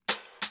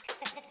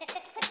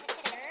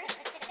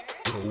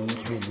Those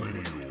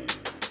millennials.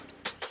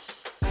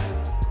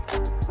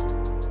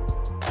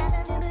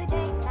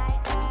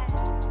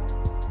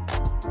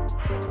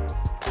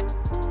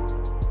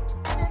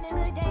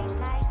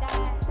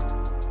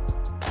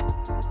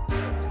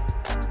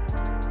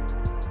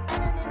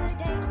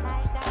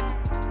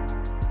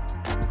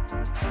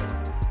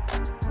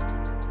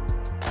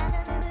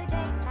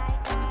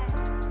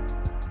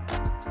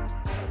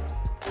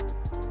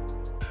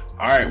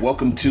 All right,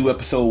 welcome to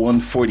episode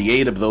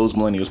 148 of Those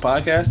Millennials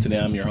podcast. Today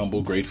I'm your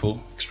humble,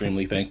 grateful,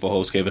 extremely thankful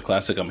host, K the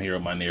Classic. I'm here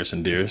with my nearest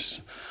and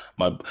dearest.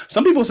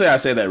 Some people say I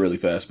say that really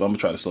fast, but I'm gonna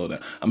try to slow down.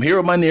 I'm here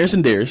with my nearest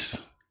and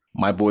dearest,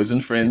 my boys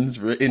and friends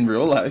in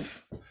real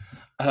life.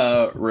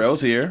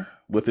 Rail's here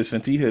with his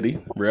Fenty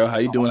hoodie. Rail, how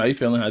you doing? How you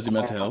feeling? How's your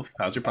mental health?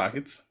 How's your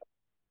pockets?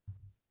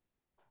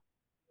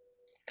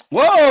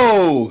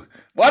 Whoa!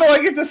 Why do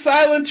I get the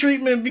silent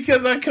treatment?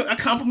 Because I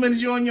complimented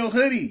you on your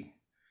hoodie.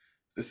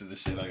 This is the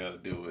shit I gotta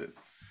deal with.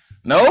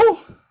 No?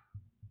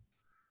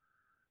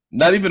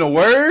 Not even a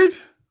word?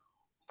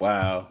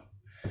 Wow.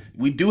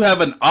 We do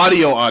have an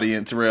audio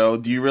audience, Rail.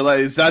 Do you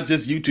realize it's not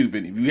just YouTube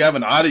anymore? We have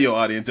an audio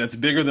audience that's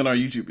bigger than our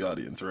YouTube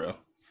audience, Rail.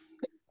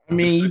 I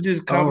mean, you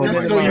just come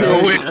so you know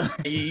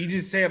it. You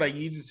just say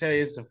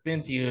it's a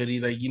Fenty hoodie,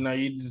 like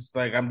you just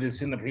like I'm just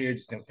sitting up here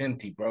just in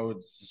Fenty, bro.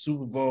 It's the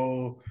Super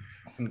Bowl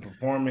and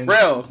performance.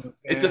 Rail,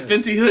 it's a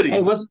Fenty hoodie.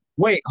 Hey,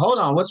 wait, hold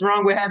on. What's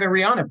wrong with having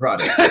Rihanna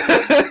products?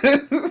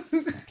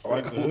 I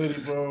like the hoodie,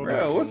 bro.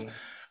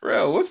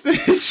 Rail, what's the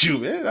issue,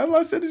 man? All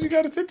I said is you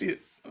got a Fenty.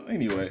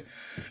 Anyway,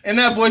 and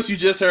that voice you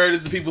just heard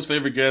is the people's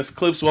favorite guest.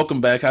 Clips,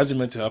 welcome back. How's your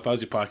mental health?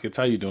 How's your pockets?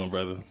 How you doing,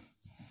 brother?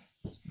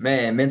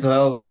 Man, mental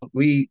health,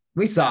 we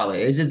solid.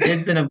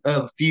 It's been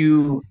a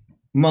few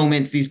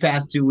moments these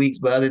past 2 weeks,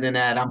 but other than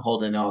that, I'm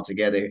holding it all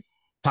together.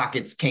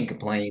 Pockets, can't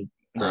complain.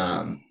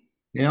 Right.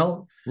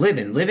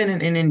 Living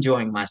and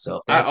enjoying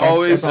myself. I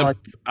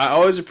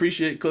always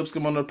appreciate Clips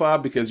come on the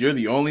pod because you're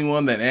the only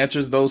one that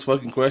answers those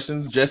fucking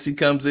questions. Jesse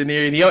comes in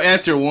here and he'll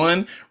answer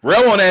one.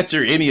 Rel won't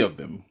answer any of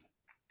them.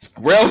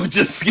 Rel will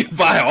just skip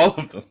by all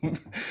of them.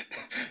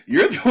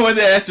 You're the one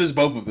that answers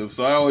both of them,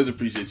 so I always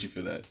appreciate you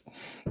for that.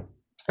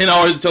 And I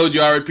always told you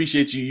I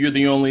appreciate you. You're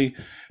the only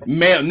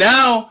male.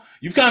 Now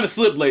you've kind of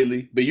slipped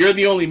lately, but you're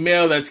the only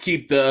male that's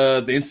keep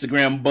the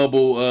Instagram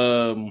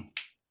bubble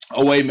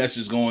away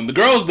message going. The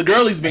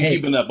girlies been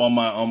keeping up on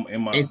my.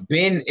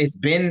 It's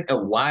been a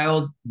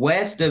wild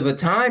west of a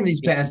time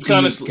these past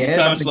 2 weeks. You've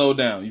kind of slowed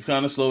down. You've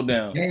kind of slowed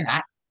down.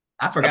 Yeah,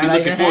 I forgot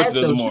I even had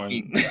social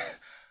media.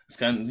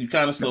 You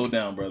kind of slowed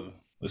down, brother.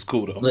 It's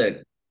cool though.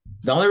 Look,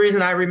 the only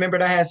reason I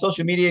remembered I had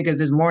social media because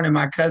this morning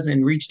my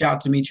cousin reached out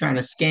to me trying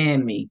to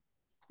scam me.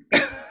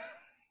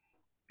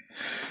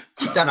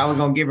 She thought I was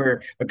gonna give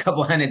her a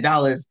couple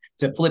 $100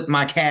 to flip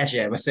my Cash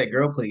App. I said,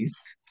 "Girl, please."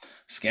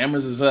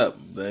 Scammers is up.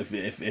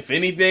 If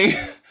anything,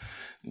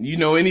 you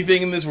know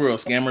anything in this world,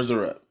 scammers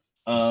are up.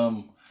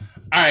 All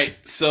right.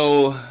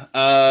 So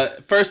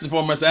first and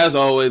foremost, as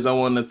always, I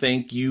want to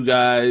thank you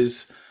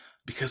guys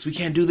because we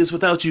can't do this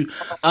without you.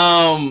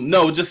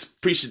 Just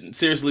appreciate,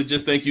 seriously,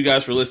 just thank you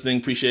guys for listening.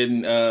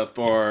 Appreciating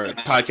for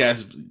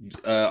podcast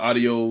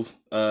audio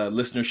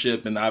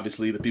listenership, and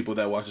obviously the people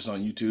that watch us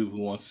on YouTube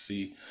who wants to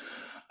see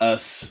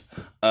us.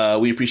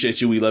 We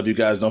appreciate you. We love you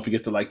guys. Don't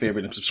forget to like,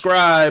 favorite, and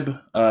subscribe.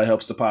 It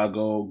helps the pod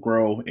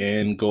grow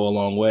and go a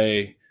long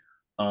way.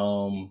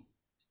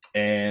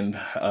 And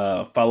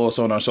follow us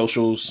on our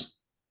socials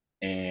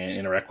and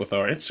interact with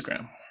our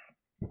Instagram.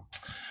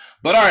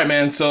 But all right,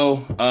 man. So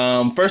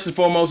first and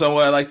foremost, I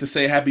would like to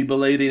say happy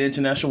belated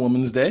International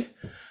Women's Day,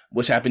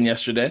 which happened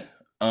yesterday.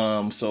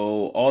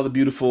 So all the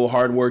beautiful,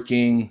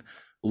 hardworking,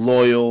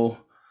 loyal,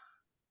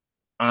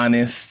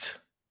 honest,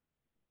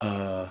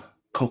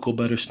 cocoa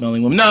butter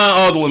smelling women. Nah,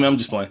 all the women. I'm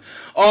just playing.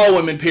 All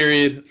women,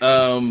 period.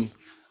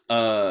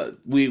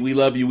 We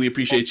love you. We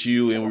appreciate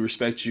you, and we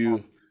respect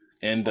you.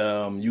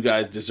 And you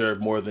guys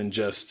deserve more than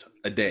just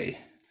a day.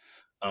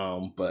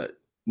 But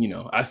you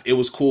know, it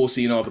was cool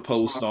seeing all the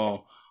posts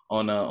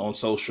on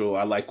social.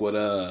 I like what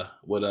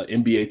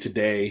NBA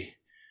Today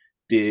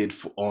did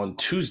on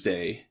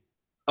Tuesday.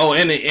 Oh,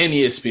 and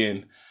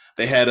ESPN.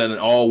 They had an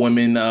all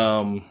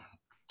women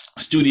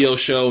studio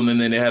show, and then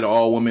they had an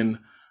all women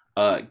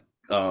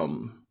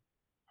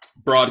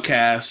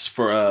broadcast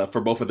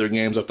for both of their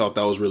games. I thought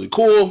that was really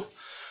cool.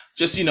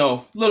 Just,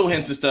 little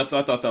hints and stuff.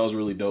 I thought that was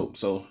really dope.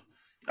 So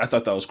I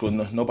thought that was cool.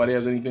 Nobody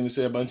has anything to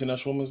say about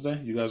International Women's Day?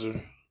 You guys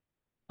are...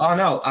 Oh,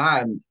 no.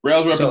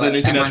 Rails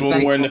representing International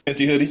Women wearing the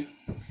Fenty hoodie.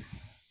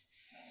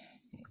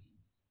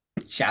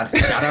 Shout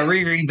out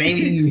Riri,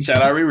 baby.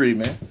 Shout out Riri,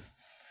 man.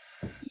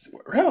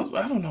 Rails,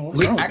 I don't know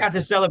what's wrong. I got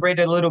to celebrate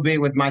a little bit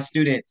with my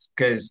students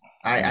because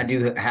I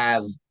do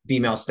have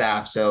female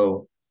staff.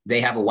 So they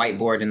have a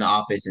whiteboard in the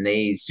office and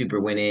they super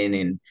went in,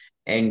 and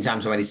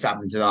anytime somebody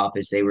stopped into the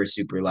office, they were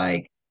super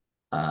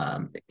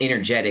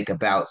energetic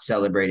about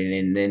celebrating.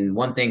 And then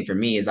one thing for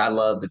me is I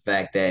love the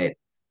fact that,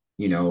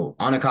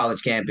 on a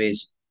college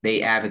campus,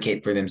 they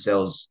advocate for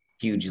themselves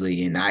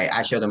hugely. And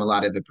I show them a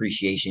lot of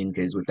appreciation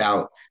because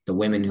without the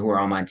women who are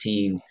on my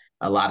team,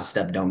 a lot of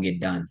stuff don't get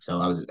done. So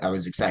I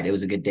was excited. It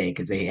was a good day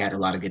because they had a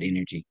lot of good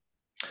energy.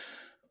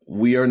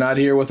 We are not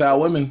here without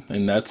women,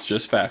 and that's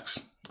just facts.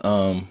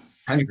 100%.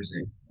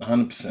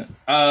 100%.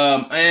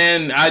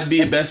 And I'd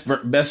be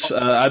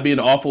I'd be an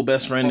awful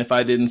best friend if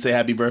I didn't say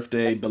happy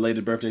birthday,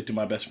 belated birthday to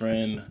my best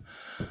friend.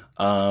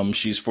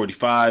 She's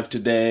 45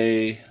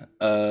 today.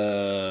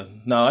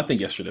 No, I think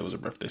yesterday was her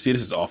birthday. See,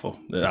 this is awful.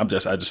 I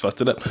just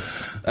fucked it up.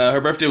 Her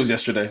birthday was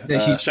yesterday. So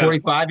she's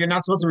 45. You're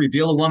not supposed to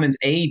reveal a woman's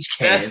age,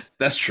 Kev.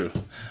 That's true.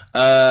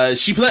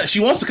 She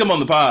wants to come on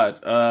the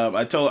pod.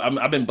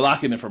 I've been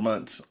blocking it for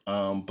months.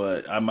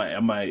 But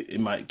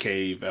it might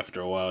cave after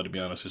a while, to be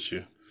honest with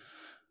you.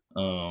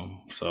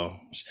 So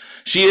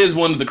she is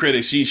one of the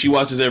critics. She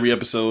watches every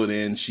episode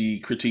and she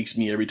critiques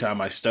me every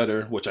time I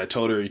stutter, which I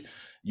told her,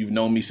 you've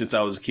known me since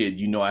I was a kid.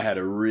 You know I had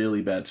a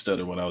really bad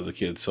stutter when I was a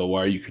kid. So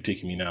why are you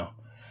critiquing me now?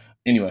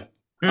 Anyway.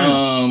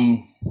 But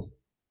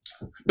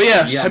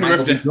yeah, happy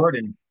birthday.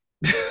 Jordan.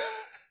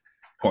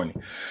 Corny.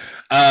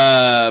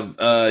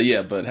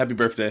 Yeah, but happy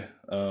birthday.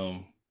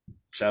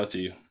 Shout out to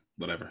you.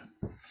 Whatever.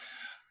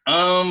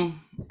 All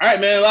right,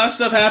 man, a lot of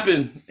stuff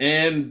happened.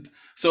 And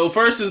so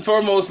first and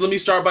foremost, let me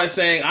start by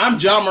saying I'm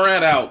Ja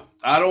Morant out.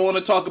 I don't want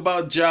to talk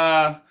about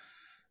Ja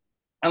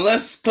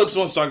unless Clips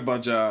wants to talk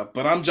about Ja,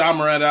 but I'm Ja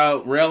Morant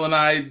out. Rail and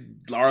I,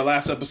 our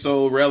last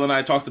episode, Rail and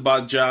I talked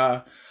about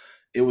Ja.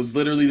 It was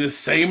literally the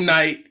same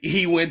night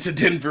he went to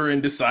Denver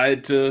and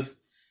decided to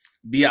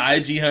be an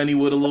IG honey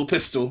with a little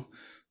pistol.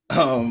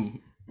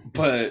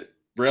 But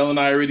Rail and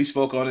I already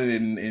spoke on it,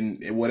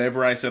 and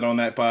whatever I said on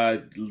that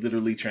pod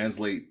literally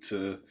translate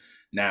to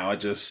now. I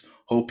just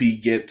hope he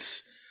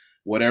gets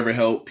whatever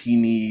help he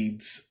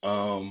needs.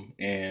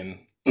 And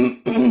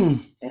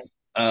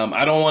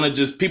I don't want to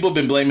just, people have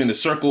been blaming the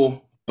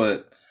circle,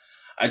 but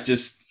I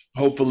just,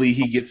 hopefully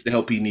he gets the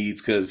help he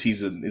needs because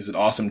he's an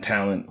awesome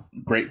talent,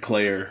 great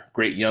player,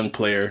 great young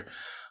player,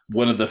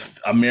 one of the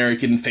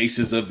American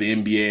faces of the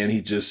NBA. And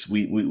he just,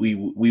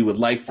 we would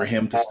like for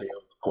him to stay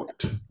on the court.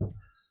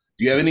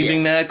 Do you have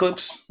anything to add,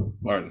 Clips?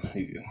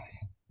 Martin,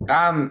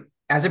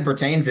 as it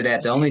pertains to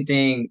that, the only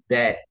thing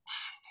that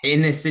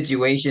in this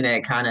situation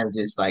that kind of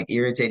just like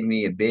irritated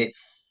me a bit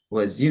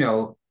was,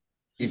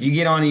 if you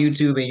get on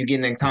YouTube and you get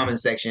in the comment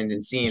sections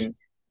and seeing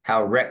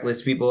how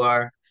reckless people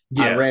are.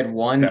 Yeah, I read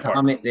one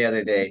comment the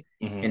other day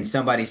and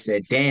somebody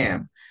said,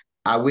 damn,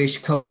 I wish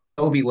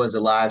Kobe was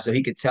alive so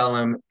he could tell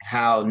him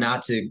how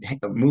not to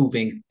move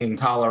in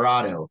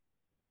Colorado.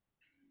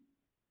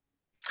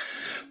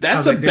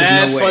 That's a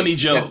bad, funny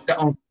joke.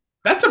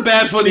 That's a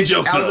bad, funny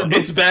joke, though.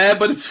 It's bad,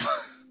 but it's fun.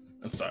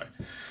 I'm sorry.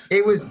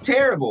 It was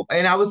terrible.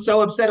 And I was so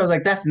upset. I was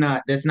like, that's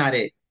not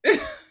it.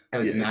 That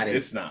was not it.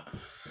 It's not.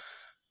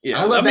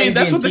 Yeah, I mean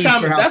that's what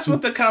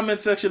the comment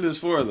section is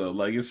for, though.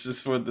 Like it's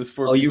just for this.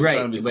 For oh, you're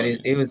right, but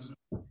it was.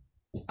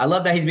 I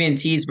love that he's being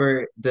teased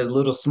for the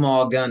little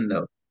small gun,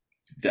 though.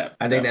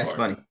 I think that's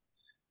funny.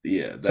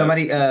 Yeah,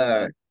 somebody.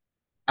 I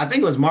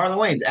think it was Marlon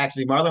Wayans.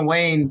 Actually, Marlon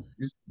Wayans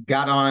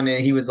got on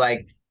and he was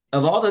like,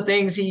 of all the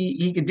things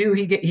he could do,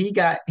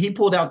 he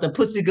pulled out the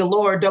Pussy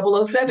Galore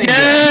 007.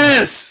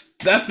 Yes,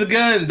 gun. That's the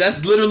gun.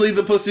 That's literally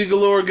the Pussy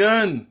Galore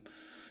gun.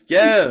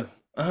 Yeah,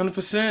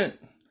 100%.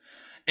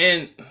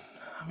 And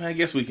I mean, I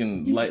guess we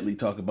can lightly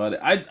talk about it.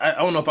 I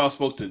don't know if I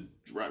spoke to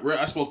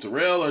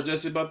Rail or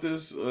Jesse about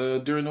this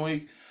during the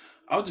week.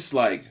 I was just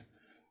like,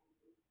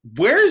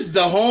 where's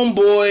the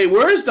homeboy?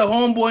 Where's the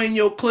homeboy in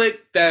your clique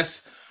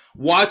that's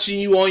watching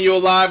you on your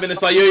live and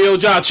it's like, yo,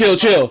 Ja,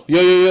 chill.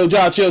 Yo,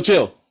 Ja,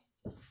 chill.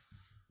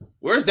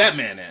 Where's that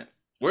man at?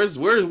 Where's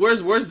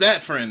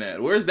that friend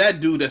at? Where's that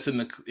dude that's in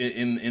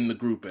the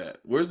group at?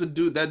 Where's that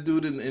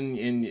dude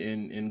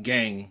in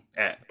gang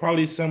at?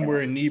 Probably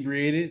somewhere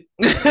inebriated.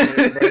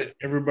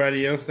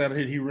 everybody else that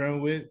he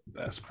run with.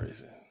 That's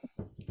crazy.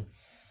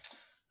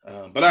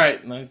 But all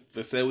right, like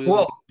I said,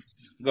 go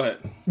ahead.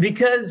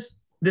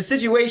 Because the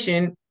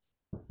situation,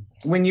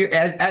 when you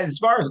as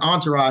far as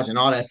entourage and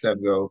all that stuff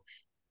go,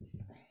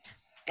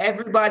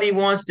 everybody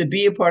wants to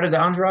be a part of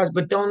the entourage,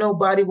 but don't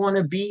nobody want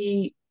to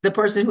be the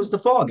person who's the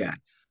fall guy.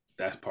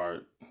 That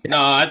part. No,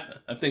 I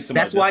think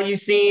somebody. That's why you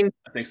seen.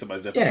 I think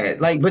somebody's definitely. Yeah,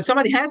 like, but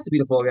somebody has to be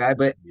the fall guy.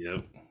 But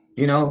yep.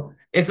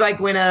 It's like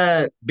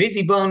when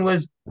Busy Bone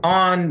was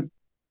on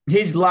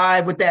his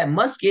live with that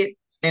musket,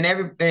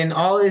 and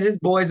all of his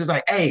boys was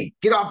like, "Hey,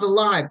 get off the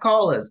live,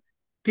 call us."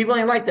 People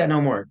ain't like that no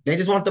more. They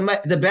just want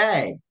the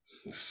bag.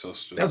 It's so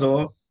stupid. That's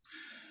all.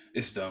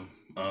 It's dumb.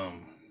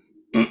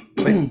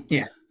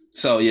 Yeah.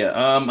 So yeah,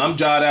 I'm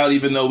jawed out.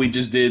 Even though we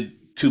just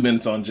did 2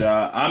 minutes on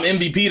Ja, I'm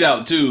MVP'd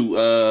out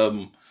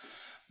too.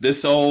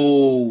 This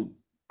whole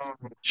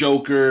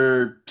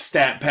Joker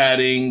stat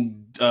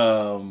padding,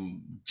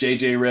 JJ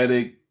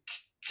Redick,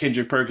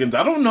 Kendrick Perkins.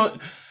 I don't know.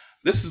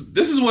 This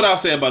is what I'll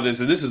say about this,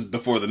 and this is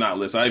before the not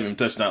list. I haven't even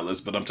touched not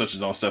list, but I'm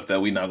touching on stuff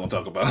that we're not gonna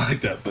talk about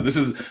like that. But this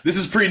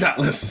is pre not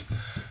list.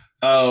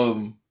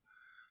 I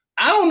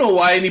don't know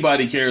why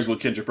anybody cares what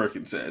Kendrick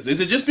Perkins says.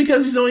 Is it just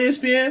because he's on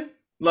ESPN?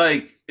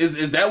 Like,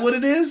 is that what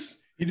it is?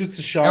 He just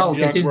a shock. No,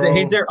 because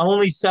he's their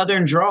only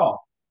Southern draw.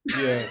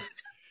 Yeah.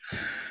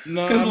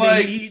 No, Because I mean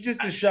like he's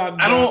just a shock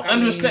I jock. don't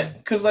understand.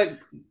 Because like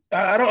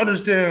I don't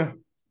understand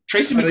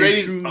Tracy how they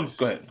McGrady's. Oh, choose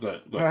go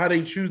ahead. how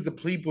they choose the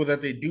people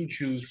that they do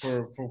choose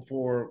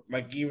for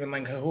like even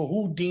like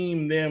who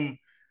deem them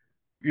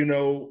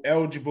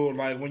eligible.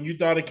 Like when you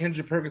thought of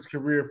Kendrick Perkins'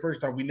 career,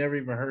 first off, we never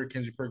even heard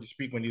Kendrick Perkins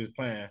speak when he was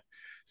playing.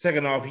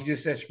 Second off, he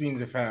just said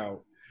screens are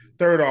foul.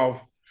 Third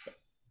off,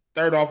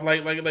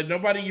 like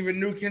nobody even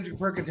knew Kendrick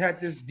Perkins had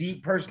this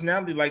deep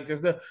personality like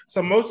this.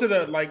 So most of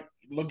the like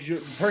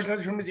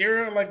personality from his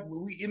era, like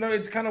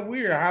it's kind of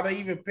weird how they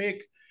even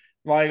pick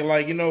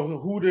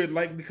who to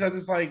like because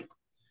it's like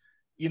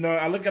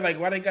I look at like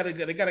why they got a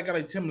guy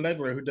like Tim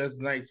Legler who does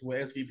the nights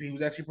with SVP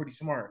who's actually pretty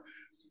smart.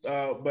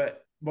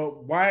 But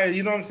why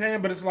what I'm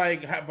saying? But it's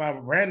like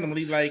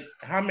randomly like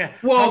how many?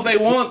 Well, they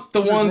want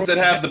the ones that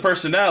have the the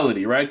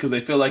personality, right? Because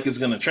they feel like it's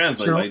going to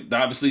translate. Sure. Like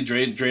obviously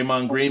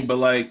Draymond Green, but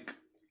like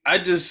I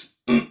just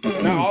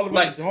not all of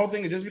like the whole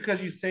thing is just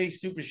because you say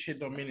stupid shit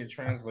don't mean it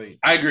translate.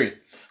 I agree.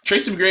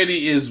 Tracy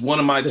McGrady is one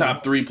of my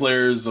top 3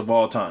 players of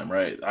all time,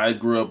 right? I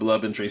grew up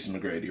loving Tracy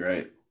McGrady,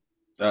 right?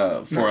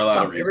 For a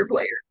lot of reasons.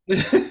 Player.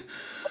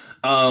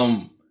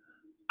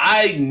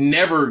 I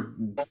never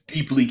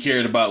deeply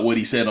cared about what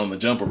he said on the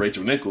jump of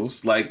Rachel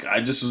Nichols. Like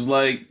I just was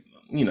like,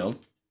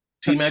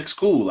 T-Mac's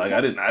cool. Like I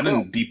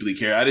didn't deeply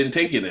care. I didn't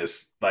take it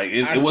as like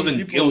it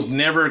wasn't. It was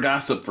never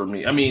gossip for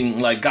me. I mean,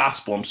 like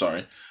gospel. I'm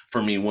sorry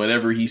for me.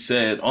 Whatever he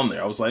said on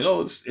there, I was like,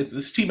 oh,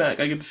 it's T-Mac.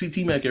 I get to see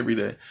T-Mac every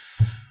day.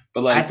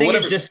 But like, I think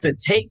it's just the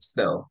takes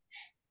though.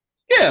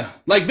 Yeah,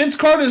 like Vince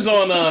Carter's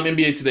on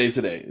NBA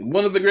Today.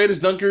 One of the greatest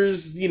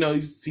dunkers. He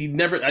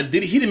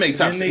didn't make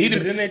top. He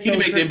didn't make the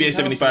NBA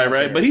 75,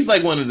 right? But he's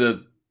like one of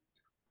the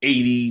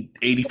 80,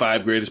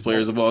 85 greatest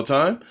players of all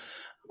time.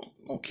 I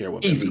don't care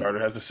what Vince Carter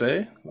has to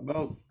say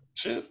about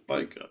shit.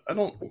 Like I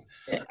don't.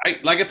 I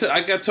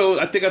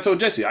think I told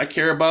Jesse. I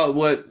care about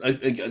what.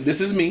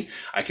 This is me.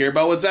 I care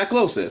about what Zach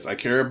Lowe says. I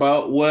care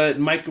about what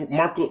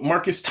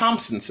Marcus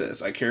Thompson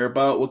says. I care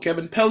about what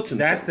Kevin Pelton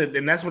says.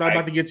 That's what I'm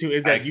about to get to.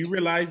 Is that you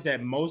realize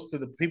that most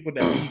of the people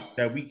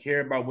that we care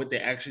about what they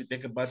actually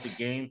think about the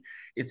game,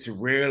 it's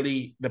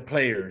rarely the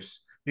players.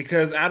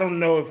 Because I don't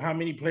know if how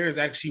many players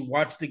actually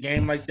watch the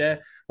game like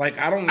that. Like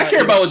I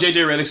care about what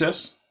JJ Redick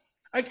says.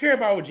 I care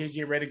about what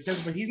JJ Redick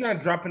says, but he's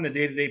not dropping the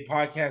day-to-day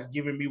podcast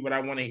giving me what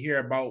I want to hear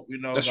about,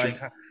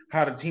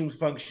 how the teams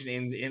function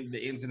in the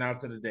ins and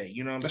outs of the day.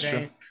 You know what I'm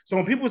saying? True. So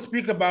when people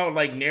speak about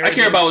like narrative, I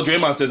care about what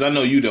Draymond says. I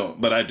know you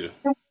don't, but I do.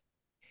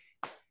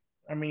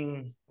 I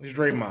mean, it's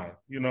Draymond.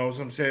 You know what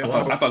I'm saying?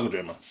 I fuck with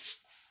Draymond.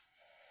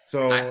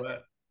 So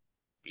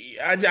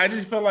I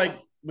just feel like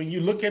when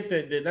you look at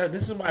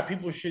this is why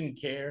people shouldn't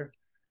care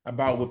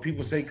about what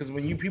people say, because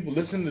when people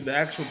listen to the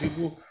actual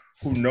people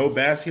who know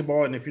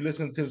basketball, and if you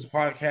listen to this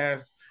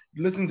podcast,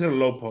 listen to the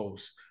Low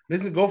Post.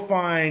 Go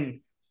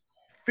find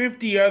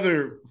 50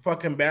 other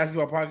fucking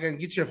basketball podcasts and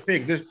get your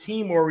fix. There's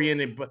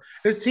team-oriented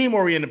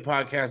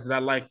podcasts that I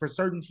like for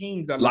certain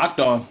teams. That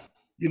Locked On.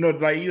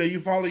 You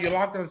follow your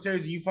Locked On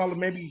series, you follow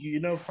maybe,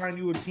 find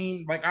you a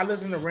team. Like I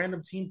listen to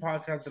random team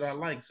podcasts that I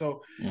like.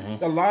 So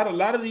a lot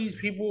of these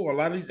people, a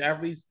lot of these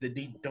athletes that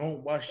they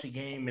don't watch the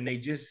game and they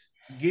just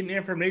getting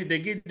information.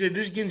 They're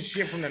just getting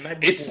shit from the night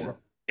before.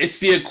 It's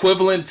the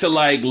equivalent to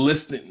like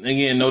listening.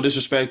 Again, no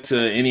disrespect to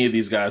any of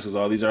these guys, because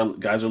all these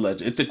guys are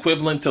legends. It's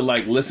equivalent to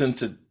like listen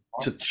to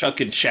Chuck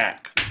and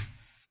Shaq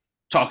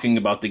talking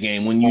about the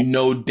game when you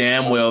know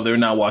damn well they're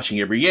not watching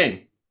every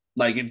game.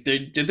 Like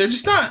they're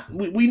just not.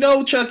 We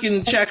know Chuck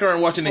and Shaq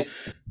aren't watching it.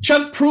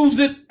 Chuck proves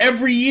it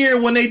every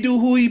year when they do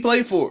who he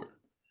played for.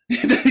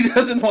 He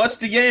doesn't watch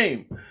the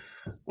game.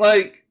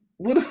 Like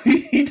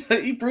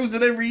he proves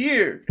it every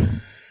year.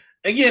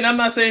 Again, I'm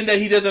not saying that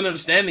he doesn't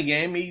understand the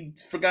game. He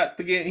forgot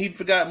the game. He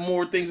forgot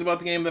more things about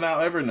the game than I'll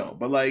ever know.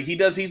 But like he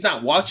does, he's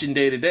not watching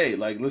day to day.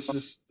 Like let's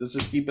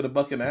just keep it a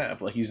buck and a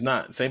half. Like he's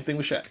not. Same thing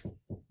with Shaq.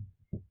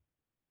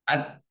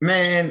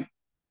 Man,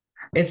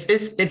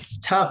 it's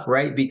tough,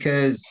 right?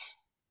 Because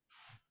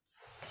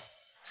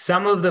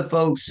some of the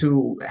folks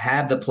who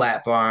have the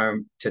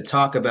platform to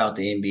talk about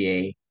the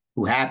NBA,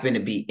 who happen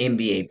to be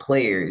NBA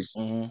players,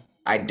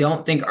 I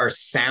don't think are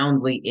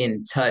soundly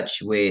in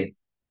touch with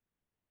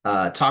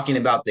talking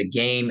about the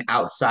game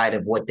outside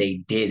of what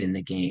they did in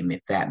the game, if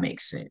that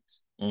makes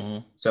sense.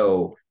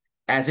 So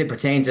as it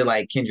pertains to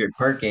like Kendrick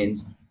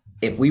Perkins,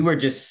 if we were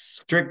just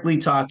strictly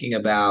talking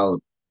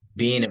about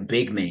being a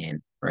big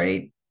man,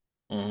 right?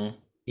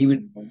 He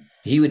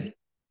would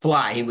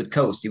fly, he would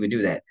coast, he would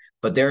do that.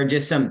 But there are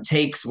just some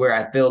takes where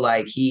I feel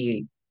like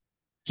he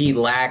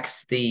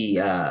lacks the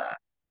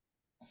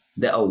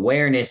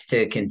awareness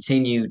to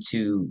continue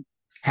to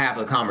have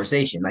a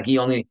conversation. Like he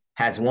only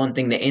has one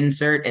thing to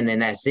insert and then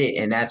that's it.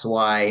 And that's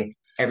why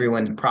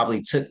everyone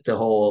probably took the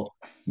whole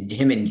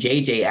him and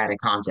JJ out of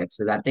context.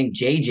 Because I think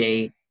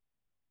JJ,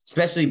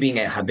 especially being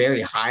a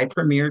very high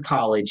premier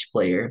college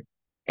player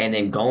and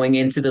then going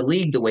into the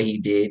league the way he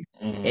did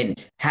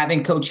and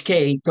having Coach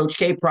K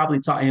probably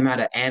taught him how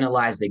to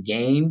analyze the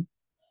game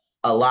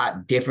a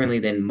lot differently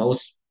than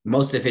most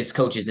of his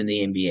coaches in the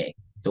NBA.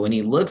 So when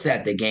he looks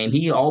at the game,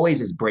 he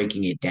always is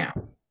breaking it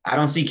down. I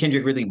don't see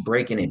Kendrick really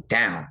breaking it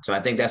down. So I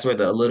think that's where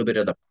a little bit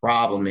of the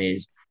problem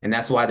is, and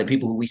that's why the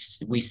people who we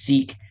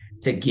seek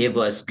to give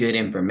us good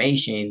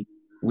information,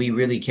 we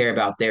really care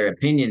about their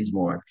opinions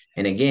more.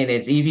 And again,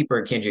 it's easy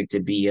for Kendrick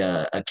to be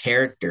a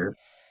character,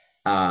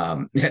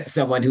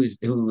 someone who is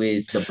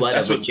the butt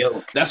That's of a what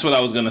joke. that's what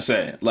I was gonna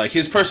say. Like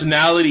his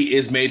personality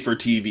is made for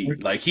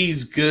TV. Like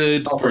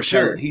Oh, for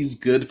sure. he's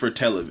good for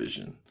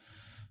television.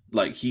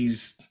 Like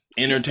he's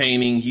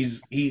entertaining.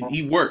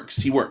 He works.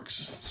 He works.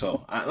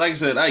 So like I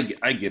said,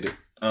 I get it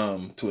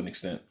to an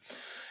extent.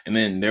 And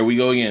then there we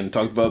go again.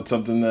 Talked about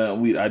something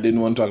that I didn't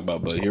want to talk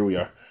about, but here we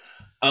are.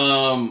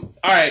 All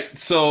right,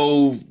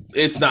 so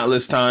it's not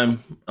list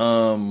time.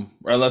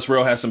 Unless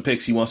Real has some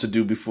picks he wants to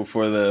do before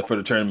for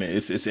the tournament.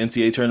 It's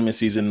NCAA tournament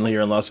season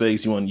here in Las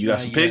Vegas. You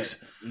got some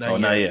picks? Not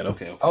yet.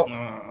 Okay.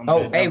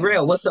 Hey,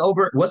 Real, what's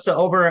the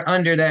over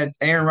under that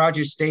Aaron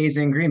Rodgers stays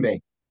in Green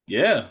Bay?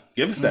 Yeah,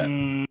 give us that.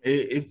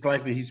 It's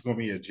likely he's going to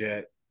be a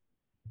Jet.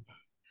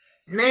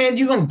 Man,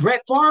 you gonna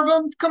Brett Favre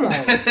him? Come on.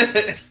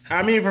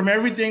 I mean, from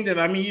everything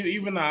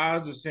even the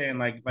odds are saying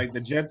like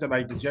the Jets are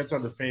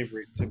the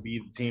favorite to be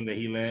the team that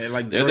he led.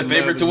 Like they're the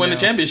favorite to win the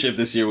championship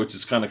this year, which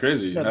is kind of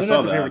crazy. No, I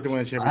saw that. Favorite to win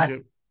the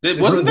championship.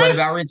 Wasn't what that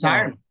about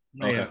retirement?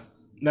 Okay.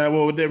 No,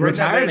 well,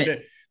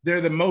 retirement.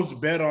 They're the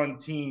most bet on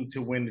team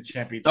to win the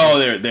championship. Oh,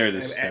 there it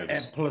is.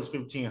 At plus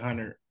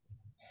 1,500.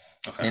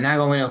 Okay. They're not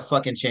gonna win a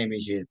fucking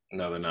championship.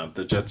 No, they're not.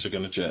 The Jets are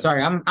gonna jet.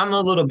 Sorry, I'm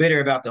a little bitter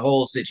about the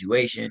whole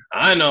situation.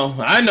 I know,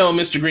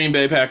 Mr. Green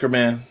Bay Packer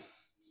man.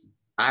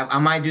 I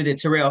might do the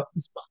Terrell.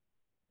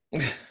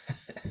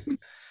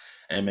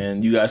 Hey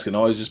man, you guys can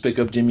always just pick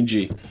up Jimmy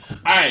G. All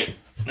right.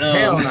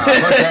 Hell no.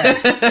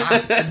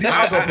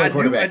 I'll go play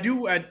quarterback.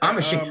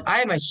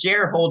 I am a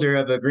shareholder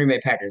of the Green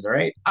Bay Packers. All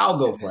right, I'll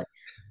go play.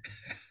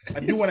 I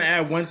do want to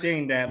add one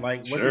thing that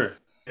sure.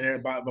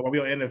 But while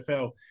we're on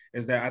NFL,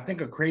 is that I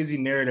think a crazy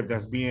narrative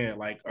that's being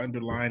like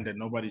underlined that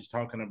nobody's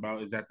talking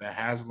about is that the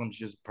Haslams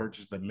just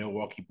purchased the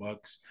Milwaukee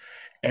Bucks.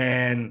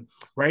 And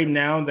right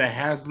now the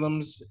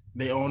Haslams,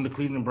 they own the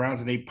Cleveland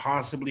Browns and they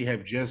possibly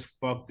have just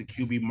fucked the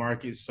QB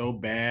market so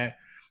bad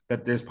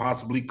that there's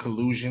possibly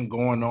collusion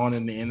going on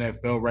in the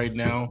NFL right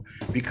now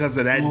because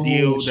of that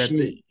deal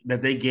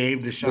that they gave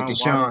Deshaun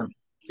Watson.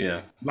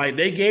 Yeah. Like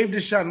they gave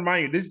Deshaun,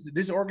 mind you,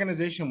 this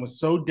organization was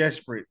so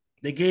desperate.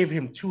 They gave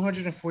him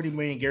 $240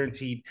 million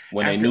guaranteed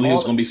when they knew he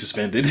was going to be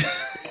suspended.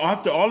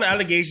 After all the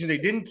allegations, they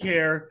didn't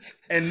care,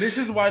 and this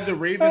is why the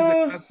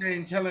Ravens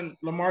are telling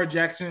Lamar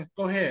Jackson,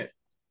 "Go ahead,"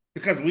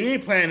 because we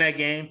ain't playing that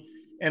game.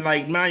 And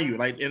like, mind you,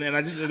 like, and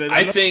I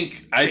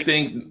think like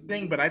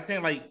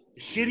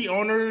shitty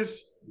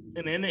owners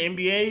in the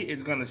NBA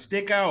is going to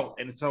stick out,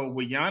 and so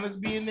with Giannis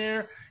being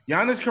there,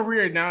 Giannis'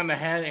 career now in the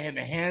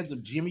hands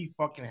of Jimmy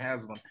fucking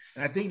Haslam,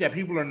 and I think that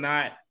people are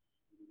not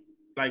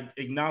like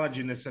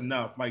acknowledging this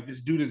enough. Like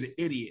this dude is an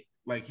idiot.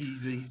 Like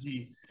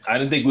he. I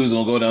didn't think we was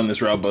gonna go down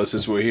this route, but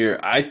since we're here,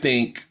 I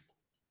think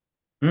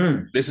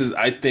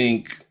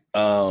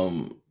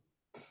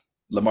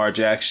Lamar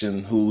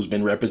Jackson, who's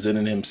been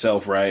representing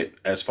himself, right,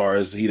 as far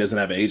as he doesn't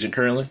have an agent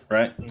currently,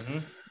 right? Mm-hmm.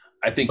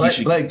 I think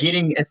but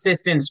getting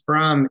assistance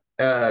from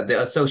the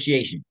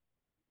association.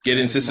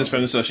 Getting assistance from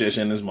the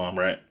association and his mom,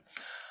 right?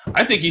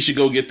 I think he should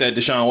go get that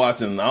Deshaun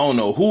Watson. I don't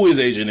know who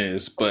his agent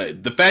is,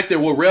 but the fact that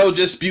what Rel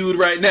just spewed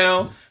right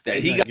now,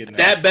 that he got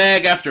that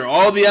bag after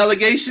all the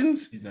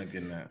allegations, he's not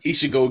getting that. He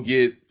should go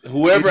get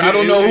whoever. I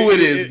don't know who it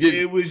is.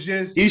 It was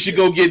just he should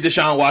go get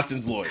Deshaun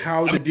Watson's lawyer.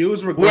 How the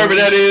deals were going, whoever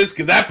that is,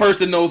 because that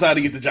person knows how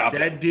to get the job.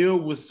 That deal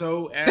was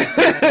so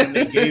asinine when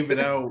they gave it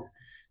out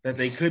that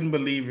they couldn't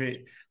believe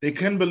it. They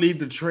couldn't believe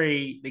the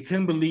trade. They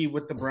couldn't believe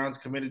what the Browns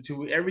committed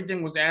to.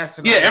 Everything was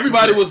asinine. Yeah,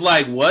 everybody was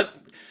like, "What?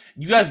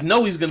 You guys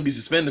know he's going to be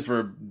suspended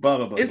for blah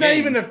blah blah." It's not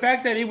even the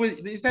fact that he was.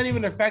 It's not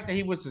even the fact that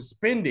he was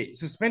suspended. It's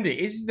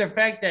just the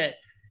fact that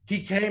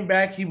he came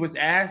back. He was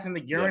asking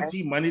the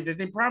guarantee money that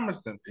they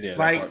promised him. Yeah,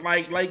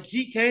 like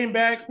he came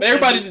back.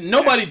 But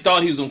nobody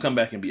thought he was going to come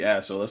back and be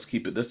asked. So let's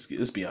keep it. Let's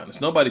be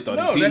honest. Nobody thought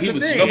he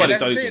was. Nobody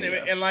thought he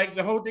was. And like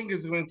the whole thing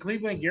is when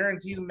Cleveland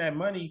guaranteed him that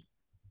money.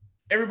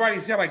 Everybody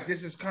said like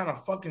this is kind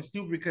of fucking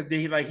stupid because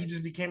he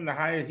just became the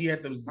highest. He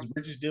had the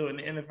richest deal in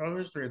the NFL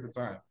history at the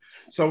time.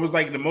 So it was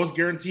like the most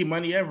guaranteed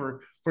money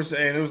ever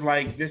and it was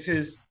like this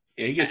is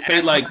he gets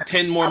paid like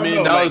 $10 more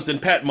million than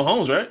Pat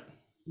Mahomes, right?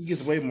 He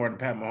gets way more than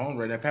Pat Mahomes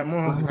right now. Pat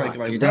Mahomes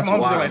dude, Pat Mahomes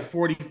got like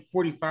 40,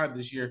 45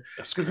 this year.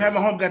 Because Pat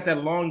Mahomes got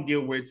that long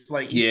deal where it's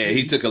like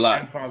he took a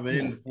lot.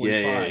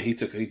 Yeah, he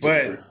took.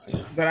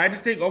 But I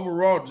just think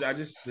overall,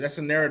 that's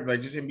a narrative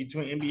like just in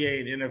between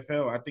NBA and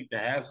NFL. I think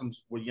that has some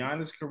with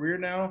Giannis' career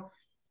now.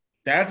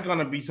 That's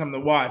gonna be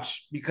something to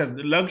watch because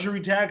the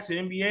luxury tax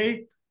in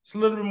NBA it's a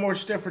little bit more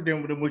stiffer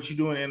than what you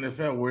do in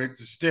NFL, where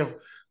it's a stiff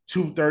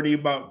 230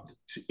 about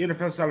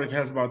NFL salary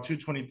has about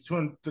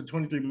 220 to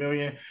 23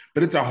 million,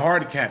 but it's a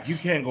hard cap. You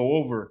can't go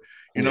over.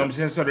 You know what I'm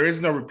saying? So there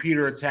is no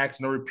repeater tax,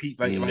 no repeat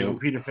like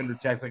repeat offender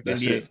tax like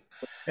that's the NBA. It.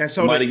 And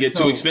so somebody get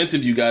too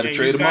expensive, you got to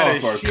trade them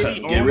off or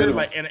get rid of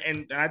them.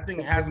 And I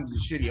think Haslam's a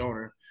shitty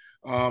owner.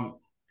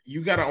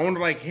 you got an owner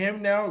like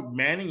him now,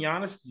 Manning,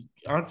 Giannis,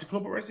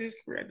 Antetokounmpo rest of his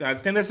career. I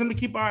think that's something to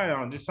keep an eye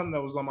on. Just something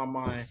that was on my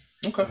mind.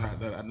 Okay,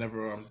 that I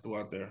never threw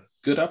out there.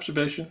 good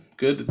observation.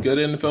 Good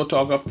NFL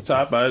talk off the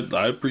top.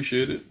 I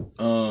appreciate it.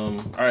 All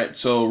right,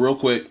 so real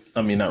quick.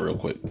 I mean, not real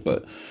quick,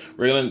 but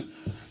we're gonna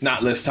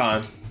not list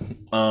time.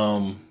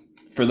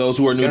 For those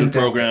who are new to the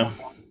program,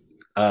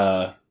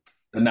 the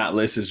not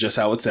list is just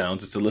how it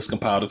sounds. It's a list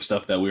compiled of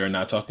stuff that we are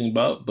not talking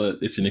about, but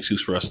it's an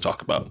excuse for us to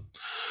talk about.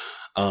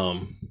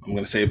 I'm going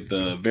to save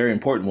the very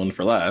important one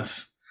for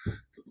last,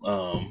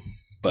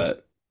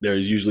 but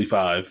there's usually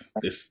 5.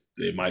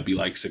 It might be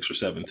like 6 or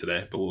 7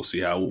 today, but we'll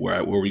see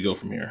where we go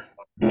from here.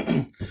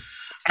 All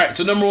right,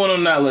 so number 1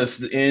 on that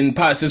list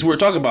since we're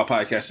talking about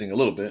podcasting a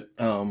little bit,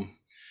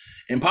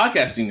 in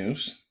podcasting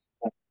news,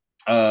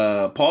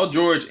 Paul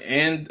George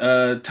and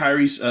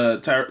Tyrese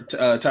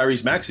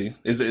Maxey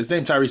is his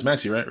name Tyrese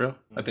Maxey, right, bro?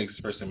 I think his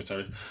first name is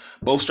Tyrese.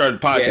 Both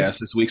started podcasts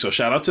this week, so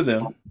shout out to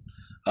them.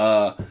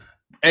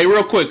 Hey,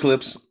 real quick,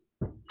 Clips.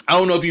 I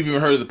don't know if you've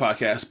even heard of the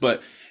podcast,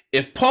 but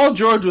if Paul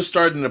George was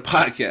starting a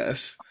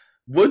podcast,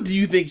 what do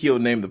you think he'll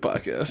name the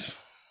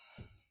podcast?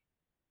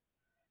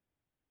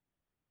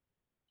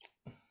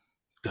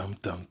 Dum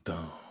dum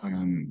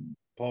dum.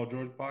 Paul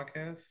George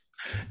podcast.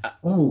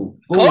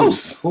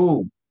 Close.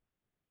 Ooh.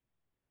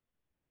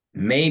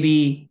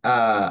 Maybe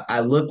I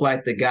look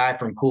like the guy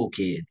from Cool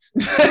Kids.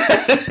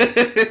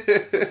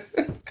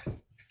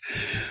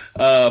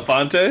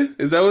 Fonte?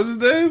 Is that what's his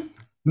name?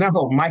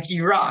 No,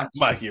 Mikey Rocks.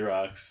 Mikey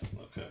Rocks.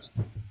 Okay.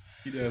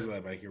 He does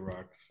like Mikey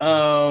Rocks.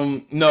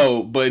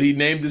 No, but he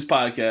named his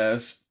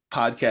podcast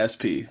Podcast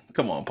P.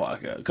 Come on,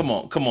 podcast. Come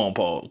on,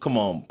 Paul. Come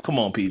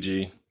on,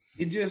 PG.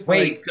 He just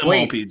wait.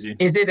 On, PG.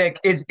 Is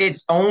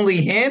it's only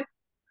him?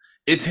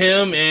 It's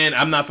him, and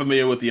I'm not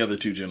familiar with the other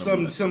 2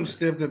 gentlemen. Some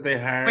stiff that they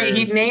hired. Wait,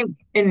 he named,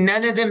 and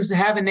none of them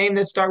have a name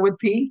that start with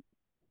P?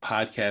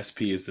 Podcast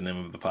P is the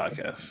name of the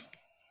podcast.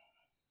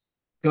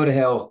 Go to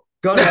hell.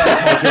 Go to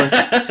hell,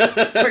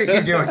 What are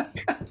you doing?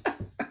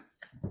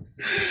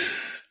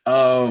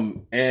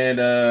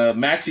 And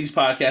Maxie's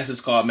podcast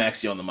is called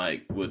Maxie on the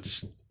Mic,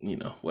 which,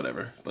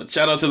 whatever. But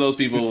shout out to those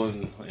people,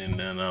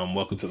 and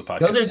welcome to the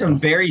podcast. Those are some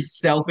very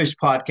selfish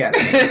podcasts.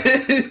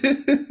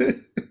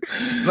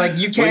 Like,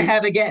 you can't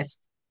have a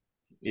guest.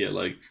 Yeah,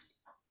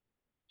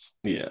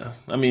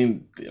 I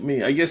mean,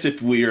 I guess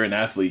if we are an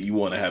athlete, you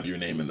want to have your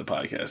name in the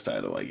podcast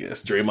title, I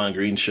guess. Draymond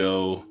Green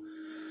Show.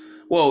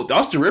 Well,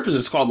 Austin Rivers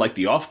is called like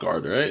the Off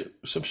Guard, right?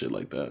 Or some shit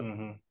like that.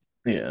 Mm-hmm.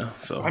 Yeah.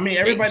 So I mean,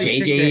 everybody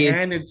sticks their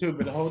hand into it,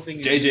 but the whole thing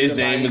is JJ's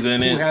name is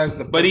in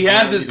it. But he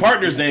has his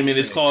partner's name, and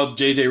it's called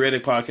JJ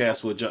Redick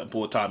Podcast with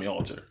Tommy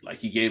Alter. Like,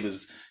 he gave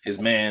his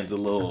man's a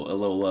little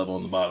love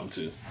on the bottom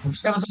too.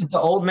 That was like the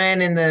Old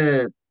Man in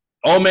the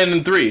Old Man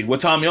in 3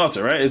 with Tommy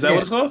Alter, right? Is that what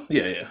it's called?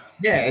 Yeah.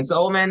 Yeah, it's the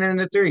Old Man in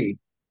the 3.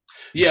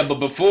 Yeah,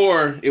 but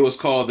before it was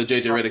called the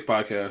JJ Redick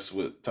Podcast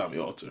with Tommy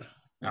Alter.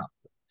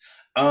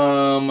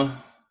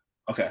 Oh.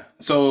 Okay,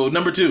 so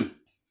number 2.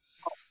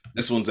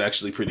 This one's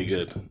actually pretty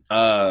good.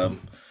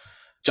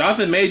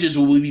 Jonathan Majors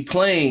will be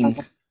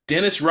playing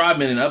Dennis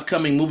Rodman in an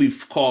upcoming movie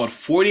called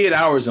 48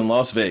 Hours in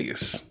Las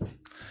Vegas.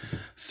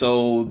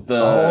 So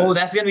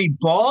that's gonna be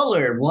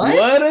baller.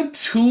 What a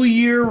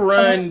 2-year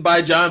run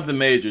by Jonathan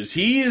Majors.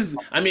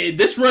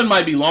 This run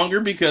might be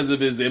longer because of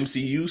his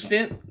MCU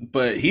stint,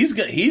 but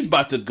he's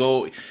about to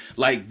go.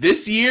 Like,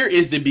 this year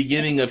is the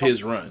beginning of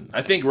his run.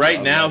 I think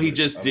now he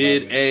just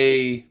did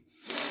a.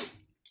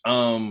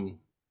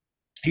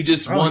 He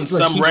just won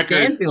some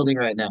record. Building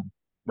right now.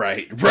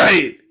 Right.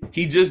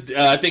 He just,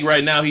 I think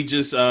right now he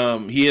just,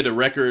 he had a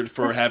record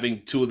for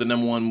having 2 of the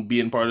number 1,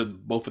 being part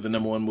of both of the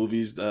number 1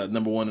 movies,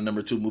 number 1 and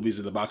number 2 movies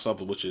in the box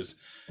office, which is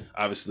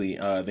obviously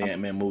the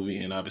Ant-Man movie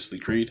and obviously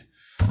Creed.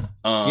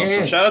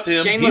 So shout out to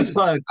him. Shameless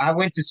plug. I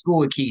went to school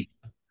with Keith,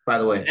 by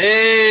the way.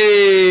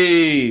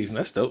 Hey,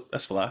 that's dope.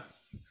 That's fly.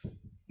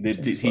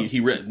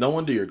 No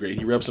wonder you're great.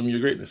 He rubbed some of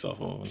your greatness off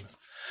on.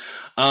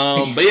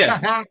 But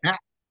yeah.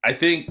 I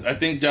think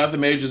Jonathan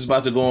Majors is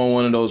about to go on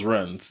one of those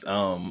runs.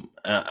 I'm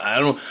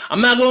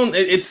not going.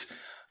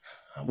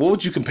 What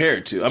would you compare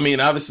it to? I mean,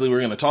 obviously we're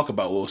going to talk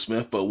about Will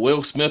Smith, but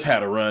Will Smith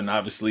had a run,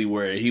 obviously,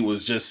 where he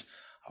was just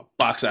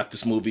box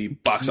office movie,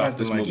 box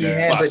office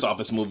movie, box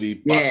office movie,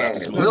 box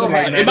office movie.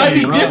 It might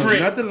be different.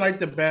 Nothing like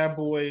the Bad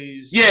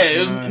Boys.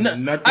 Yeah,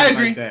 nothing I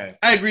agree. Like that.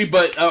 I agree,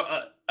 but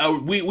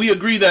we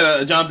agree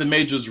that Jonathan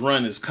Majors'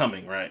 run is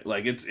coming, right?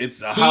 Like,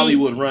 it's a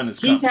Hollywood run is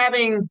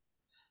coming.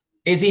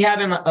 Is he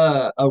having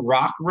a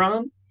rock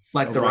run,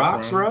 like the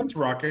Rock's run? It's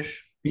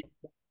rockish.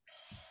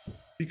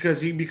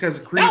 Because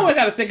Creed, now I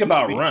got to think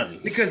about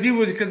runs because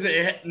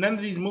none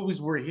of these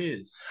movies were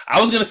his. I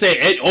was gonna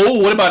say,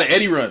 what about an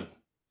Eddie run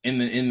in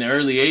the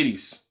early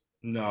 '80s?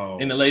 No,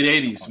 in the late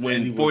 '80s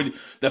when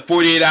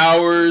 48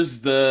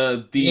 hours,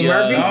 the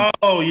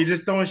you're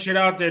just throwing shit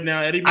out there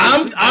now, Eddie.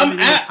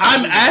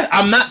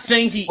 I'm not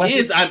saying he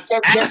is. I'm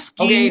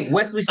asking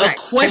Wesley Snipes.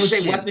 a question.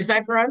 Can we say Wesley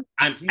Snipes run?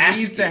 He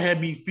needs to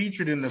be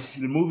featured in the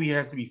movie.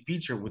 Has to be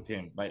featured with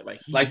him,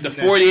 like the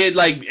 48.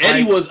 Like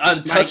Eddie was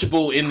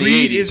untouchable in the 80s.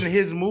 Creed isn't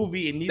his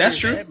movie, and neither That's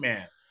is true.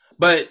 Batman.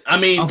 But I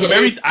mean,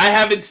 Okay. from I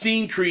haven't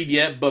seen Creed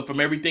yet, but from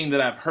everything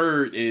that I've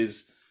heard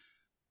is,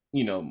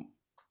 you know,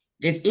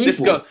 It's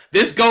equal.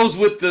 this goes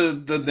with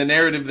the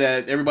narrative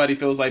that everybody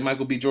feels like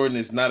Michael B. Jordan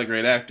is not a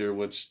great actor,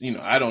 which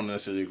I don't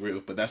necessarily agree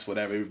with, but that's what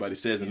everybody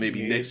says. And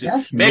maybe next year,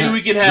 That's maybe we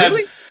nuts. can have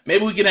Really?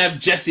 maybe we can have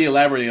Jesse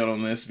elaborate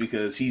on this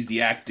because he's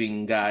the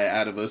acting guy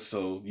out of us.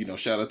 So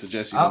shout out to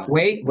Jesse. Wait,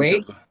 when it wait.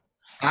 comes to-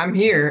 I'm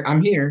here.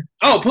 I'm here.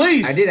 Oh, I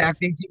please. did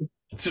acting too.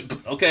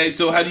 Okay,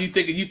 so how do you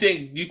think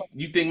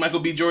you think Michael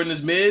B. Jordan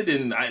is mid?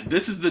 And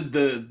this is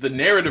the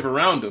narrative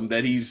around him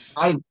that he's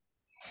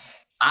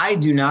I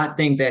do not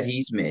think that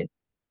he's mid.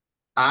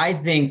 I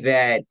think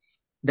that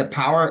the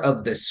power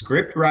of the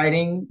script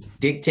writing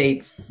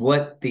dictates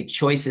what the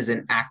choices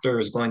an actor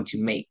is going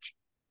to make.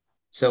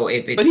 So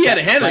if it's but he had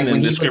a hand like in when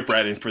the he was, script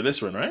writing for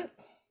this one, right?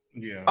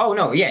 Yeah. oh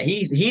no, yeah,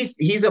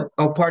 he's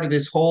a part of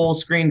this whole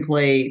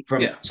screenplay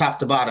from Yeah. top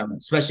to bottom,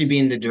 especially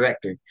being the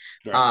director.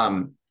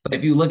 Right. But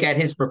if you look at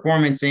his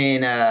performance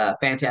in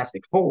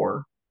Fantastic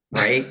Four,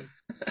 right,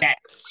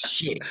 that's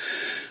shit.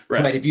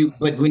 Right.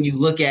 But when you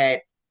look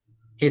at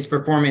his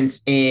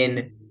performance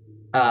in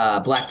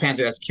Black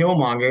Panther as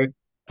Killmonger,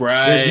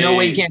 Right. there's no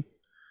way you can't.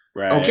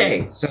 Right.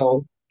 Okay,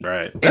 so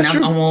Right. and That's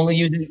true. I'm only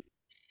using.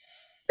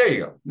 There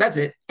you go. That's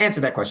it.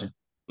 Answer that question.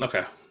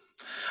 Okay.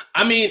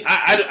 I mean,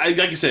 I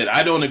like you said,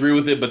 I don't agree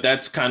with it, but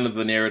that's kind of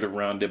the narrative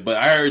around it. But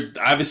I heard,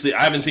 obviously,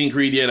 I haven't seen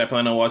Creed yet. I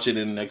plan on watching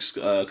it in the next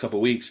couple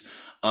of weeks.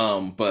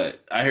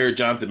 But I heard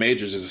Jonathan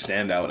Majors is a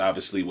standout,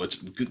 obviously, which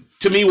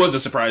to me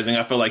wasn't surprising.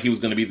 I felt like he was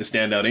going to be the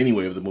standout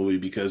anyway of the movie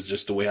because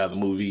just the way how the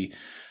movie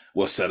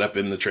was set up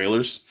in the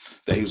trailers,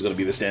 that he was going to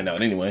be the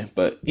standout anyway.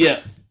 But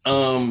yeah,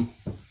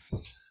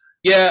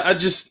 yeah, I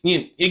just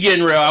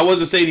again, real. I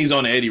wasn't saying he's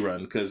on an Eddie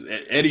run because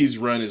Eddie's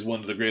run is one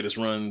of the greatest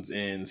runs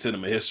in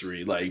cinema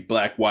history. Like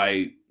black,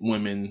 white,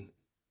 women,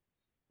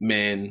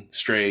 men,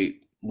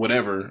 straight,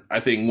 whatever.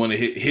 I think one of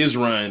his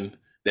run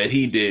that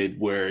he did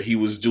where he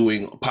was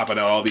popping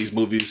out all these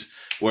movies,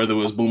 whether it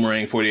was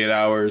Boomerang, 48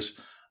 Hours,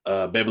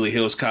 Beverly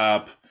Hills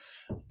Cop,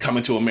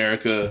 Coming to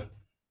America.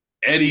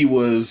 Eddie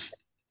was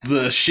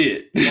the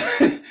shit.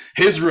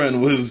 His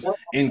run was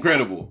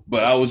incredible,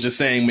 but I was just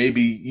saying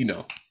maybe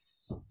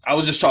I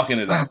was just talking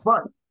it up.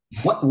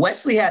 What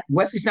Wesley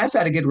Snipes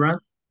had a good run.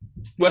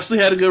 Wesley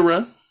had a good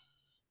run.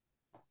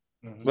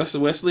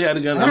 Wesley had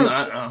a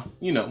gun.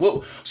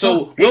 We'll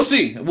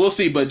see. We'll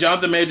see. But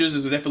Jonathan Majors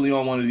is definitely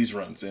on one of these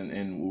runs,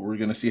 and we're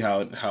gonna see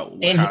how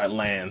it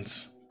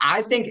lands.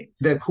 I think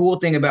the cool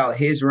thing about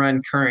his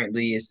run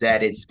currently is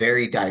that it's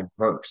very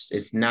diverse.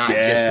 It's not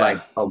just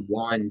like a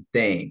one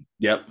thing.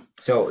 Yep.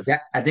 So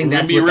I think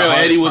that's be what real.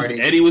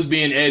 Eddie was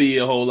being Eddie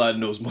a whole lot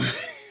in those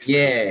movies.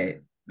 Yeah,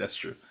 that's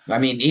true. I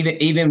mean,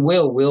 even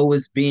Will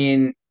was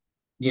being,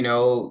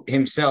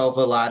 himself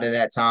a lot of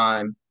that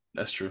time.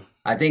 That's true.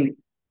 I think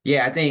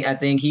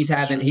he's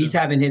having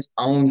his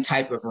own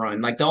type of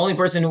run. Like the only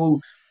person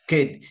who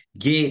could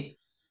get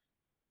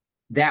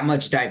that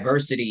much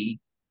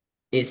diversity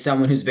is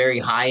someone who's very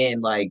high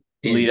end, like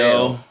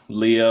Denzel.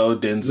 Leo,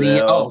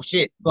 Denzel. Oh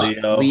shit,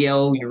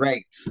 Leo, you're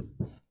right.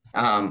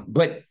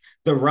 But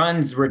the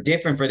runs were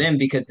different for them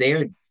because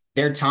their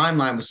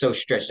timeline was so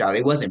stretched out.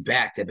 It wasn't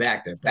back to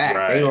back to back.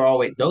 Right. They were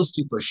always, those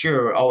two for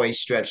sure were always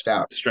stretched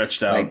out.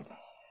 Like,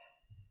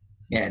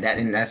 yeah,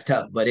 that's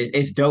tough, but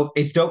it's dope.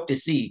 It's dope to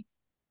see.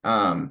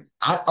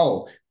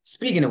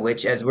 Speaking of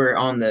which, as we're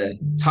on the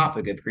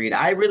topic of Creed,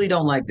 I really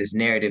don't like this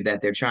narrative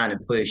that they're trying to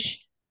push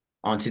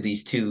onto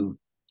these two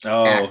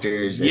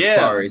actors as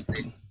far as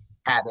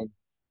having.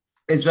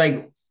 It's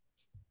like,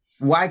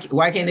 why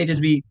can't they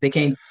just be? They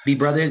can't be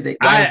brothers.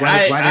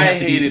 I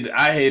hated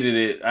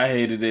it.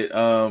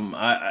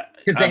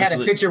 Because they had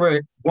a picture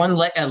where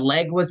a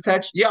leg was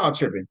touched. Y'all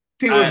tripping?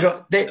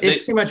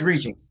 It's too much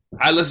reaching.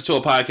 I listened to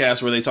a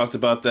podcast where they talked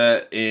about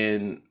that,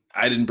 and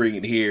I didn't bring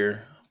it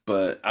here,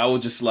 but I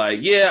was just like,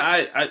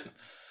 I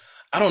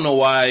don't know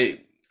why.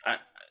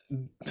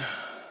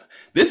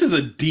 This is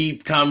a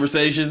deep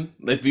conversation.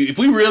 If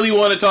we really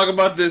want to talk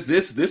about this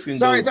can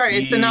go deep. Sorry,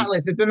 it's the not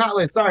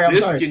list. Sorry, I'm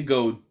sorry. This can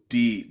go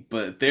deep,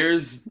 but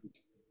there's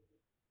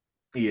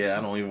I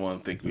don't even want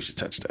to think we should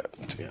touch that,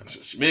 to be honest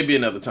with you. Maybe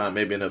another time,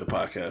 maybe another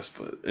podcast,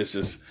 but it's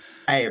just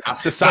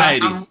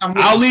society.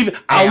 I'll leave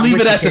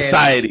it at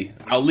society.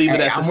 I'll leave it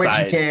at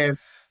society.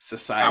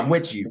 Society. I'm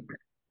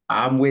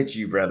with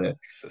you, brother.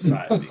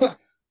 Society.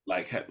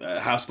 Like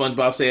how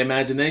SpongeBob say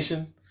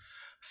imagination?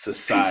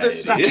 Society.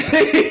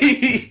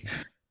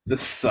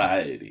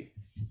 Society.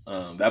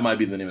 That might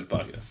be the name of the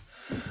podcast.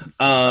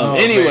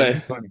 Anyway.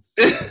 Man,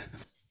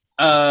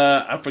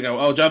 I forgot.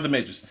 Oh, Jonathan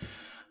Majors.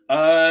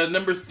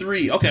 Number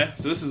 3. Okay,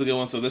 so this is a good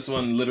one. So this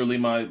one, literally,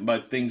 my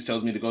things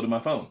tells me to go to my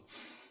phone.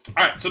 All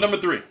right, so number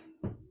 3.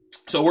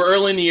 So we're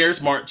early in the year.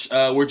 It's March.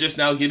 We're just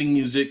now getting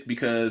music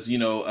because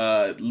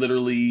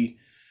literally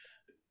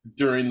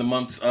during the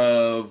months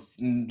of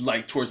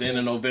like towards the end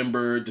of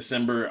November,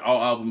 December,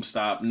 all albums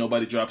stop.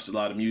 Nobody drops a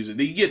lot of music.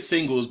 They get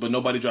singles, but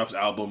nobody drops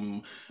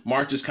album.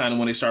 March is kind of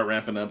when they start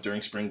ramping up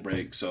during spring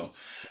break. So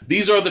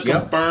these are the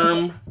Yep.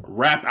 confirmed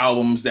rap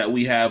albums that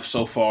we have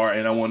so far,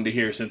 and I wanted to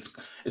hear since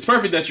it's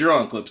perfect that you're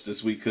on Clips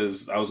this week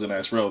because I was going to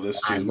ask Rel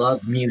this I too.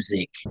 love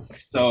music.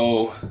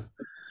 So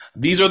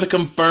these are the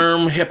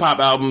confirmed hip hop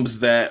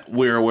albums that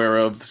we're aware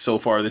of so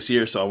far this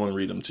year. So I want to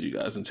read them to you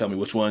guys and tell me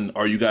which one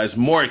are you guys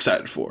more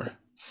excited for,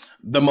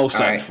 the most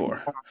All excited right.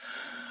 for.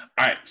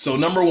 All right. So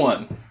number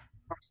one,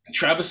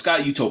 Travis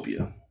Scott,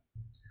 Utopia.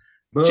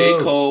 J.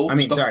 Boo. Cole. I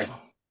mean, sorry.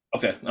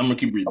 Okay, I'm gonna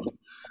keep reading.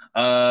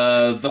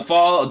 The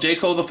fall. J.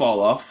 Cole, The Fall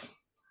Off.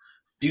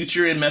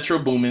 Future and Metro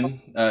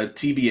Boomin.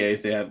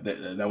 TBA. They have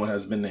that one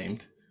has been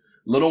named.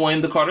 Lil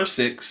Wayne, The Carter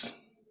Six.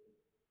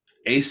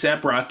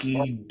 ASAP Rocky,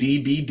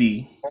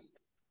 DBD.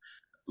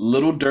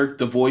 Little Dirk,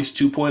 The Voice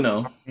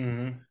 2.0.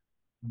 Mm-hmm.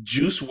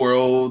 Juice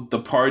World, The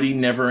Party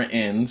Never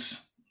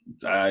Ends.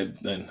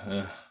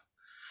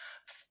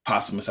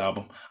 Posthumous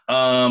album.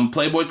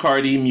 Playboy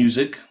Cardi,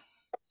 Music.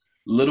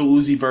 Little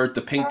Uzi Vert,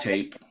 The Pink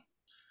Tape.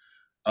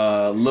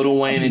 Lil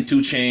Wayne and 2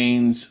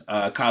 Chainz,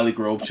 Kylie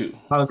Grove 2.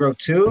 Hollow Grove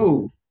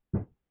 2.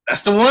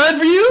 That's the one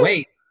for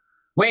you?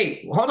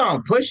 Wait, hold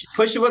on. Push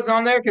wasn't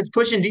on there because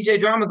Push and DJ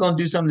Drama gonna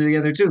do something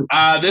together too.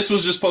 This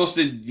was just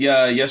posted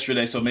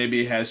yesterday, so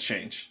maybe it has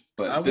changed.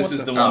 But this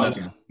is the one that's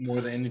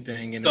more than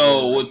anything.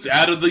 So it's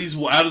out of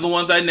the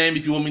ones I named.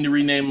 If you want me to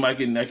rename them, I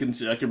can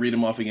read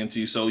them off again to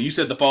you. So you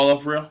said The Fall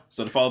Off, real?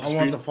 So The Fall Off. I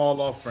want The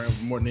Fall Off for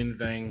more than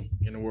anything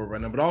in the world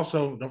right now. But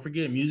also, don't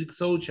forget Music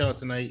Soul Child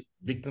tonight.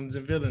 Victims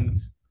and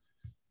Villains.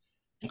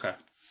 Okay.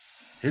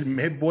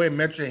 Hit boy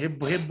Metro. Hit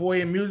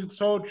boy and Music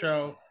Soul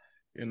Child.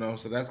 You know,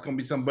 so that's gonna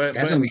be something. But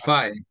That's gonna be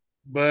fine.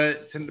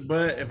 But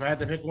if I had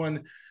to pick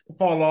one to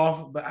fall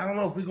off, but I don't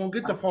know if we're gonna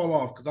get the fall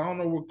off because I don't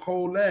know where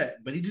Cole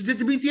at. But he just did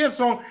the BTS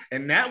song,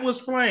 and that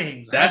was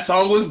Flames. That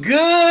song was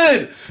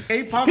good.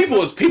 People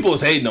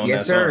was hating on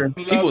Yes, that sir.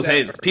 song. People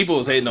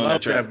was hating on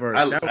that track.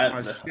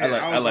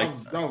 I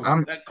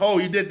like Cole.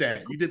 You did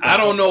that. I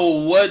don't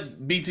know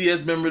what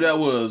BTS member that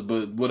was,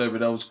 but whatever.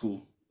 That was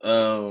cool.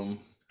 I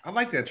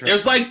like that track.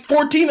 There's like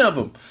 14 of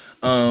them.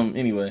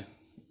 Anyway.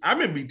 I'm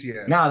in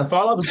BTS. Nah, The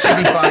Fall Off was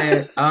pretty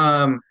fire.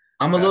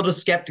 I'm a little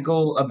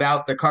skeptical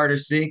about the Carter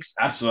 6.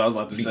 That's what I was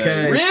about to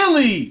say.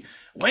 Really?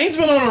 Wayne's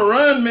been on a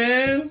run,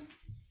 man.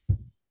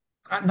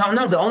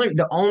 No.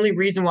 The only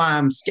reason why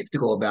I'm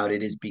skeptical about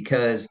it is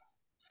because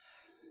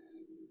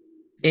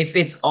if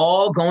it's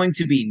all going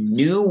to be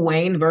new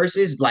Wayne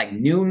versus like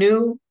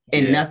new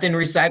and nothing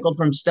recycled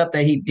from stuff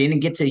that he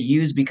didn't get to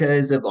use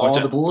because of all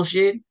the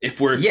bullshit.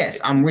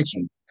 I'm with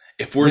you.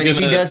 If we're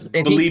gonna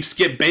believe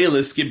Skip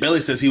Bayless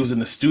says he was in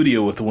the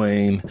studio with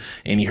Wayne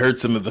and he heard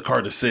some of the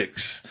Carter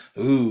 6.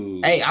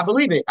 Ooh. Hey, I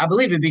believe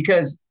it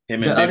because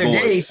the other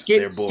day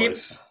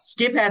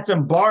Skip had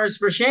some bars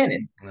for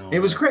Shannon. It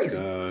was crazy.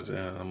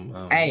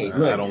 Hey,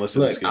 look, I don't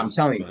listen to Skip, I'm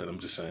telling you. I'm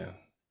just saying.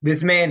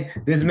 This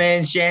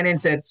man Shannon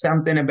said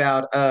something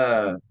about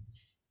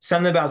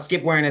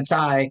Skip wearing a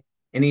tie,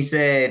 and he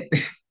said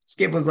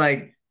Skip was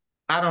like,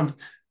 I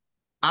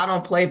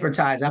don't play for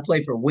ties, I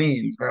play for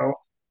wins, bro.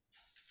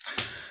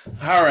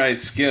 All right,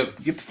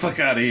 Skip, get the fuck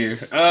out of here.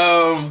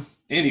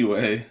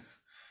 Anyway,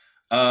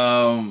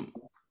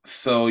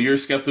 so you're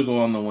skeptical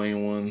on the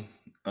Wayne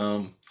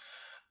one.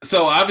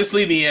 So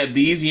obviously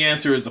the easy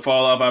answer is The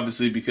Fall Off,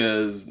 obviously,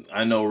 because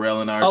I know Rel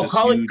and I are just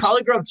huge.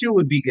 Collie Grove 2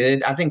 would be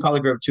good. I think Collie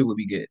Grove 2 would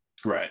be good.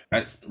 Right.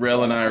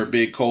 Rel and I are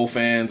big Cole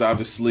fans,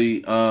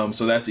 obviously. So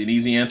that's an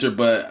easy answer.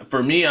 But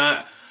for me,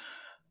 I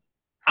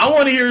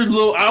want to hear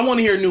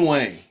new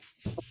Wayne.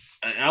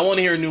 I want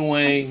to hear new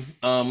Wayne.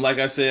 Like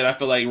I said, I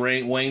feel like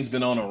Wayne's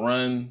been on a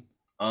run,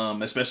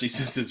 especially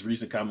since his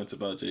recent comments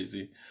about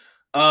Jay-Z.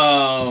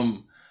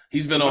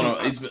 He's been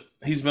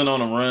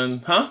on a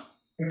run, huh?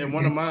 And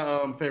one of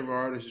my favorite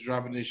artists is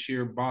dropping this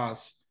year,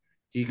 Boss.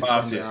 He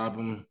confirmed the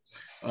album,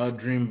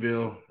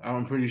 Dreamville.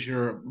 I'm pretty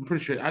sure.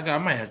 I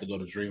might have to go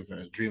to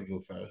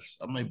Dreamville Fest.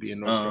 I might be in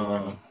North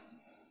Carolina.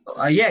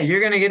 Yeah,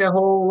 you're gonna get a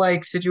whole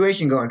like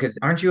situation going because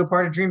aren't you a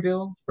part of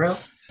Dreamville, Rel?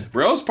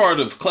 Rel's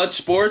part of Clutch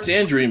Sports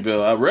and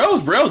Dreamville.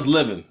 Rel's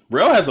living.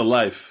 Rel has a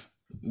life.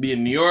 Be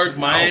in New York,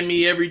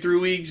 Miami every 3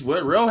 weeks.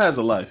 Rel has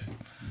a life.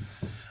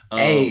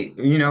 Hey,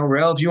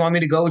 Rel, if you want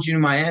me to go with you to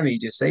Miami,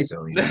 just say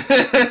so. Hey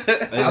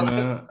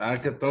man, I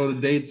could throw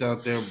the dates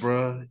out there,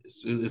 bro.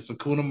 It's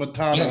Hakuna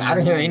Matata. I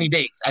didn't hear any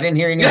dates. I don't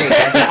even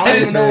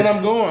know when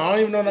I'm going. I don't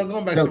even know when I'm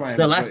going back to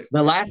Miami.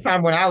 The last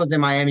time when I was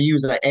in Miami, you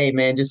was like, "Hey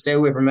man, just stay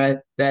away from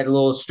that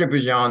little stripper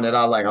John that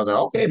I like." I was like,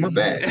 "Okay, my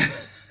bad."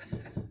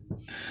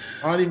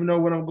 I don't even know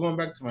when I'm going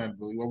back to Miami.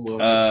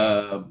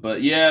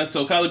 But yeah,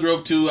 so Kylie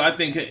Grove 2, I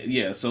think,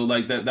 yeah, so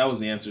like that was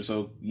the answer.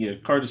 So yeah,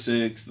 Carter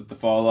 6, The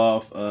Fall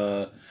Off,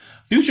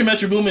 Future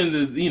Metro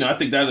Boomin, I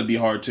think that'd be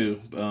hard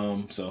too.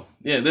 So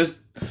yeah,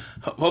 there's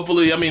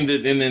hopefully, and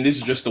then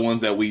these are just the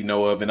ones that we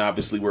know of, and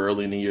obviously we're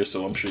early in the year,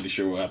 so I'm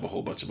sure we'll have a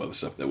whole bunch of other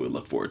stuff that we'll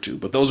look forward to.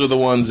 But those are the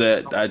ones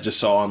that I just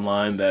saw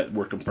online that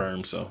were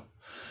confirmed. So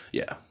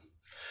yeah.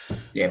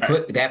 Yeah, All right.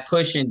 put that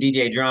push in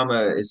DJ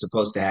drama is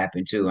supposed to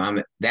happen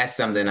too. That's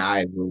something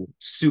I will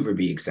super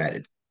be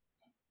excited.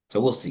 So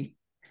we'll see.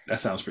 That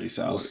sounds pretty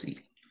We'll solid. see.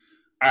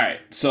 All right.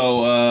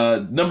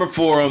 So number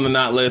 4 on the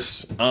not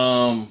list.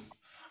 All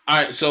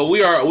right. So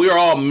we are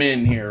all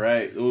men here,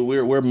 right?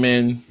 We're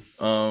men.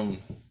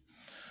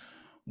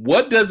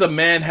 What does a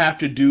man have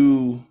to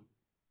do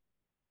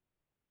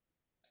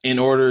in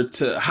order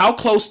to? How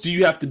close do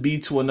you have to be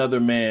to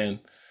another man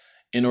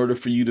in order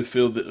for you to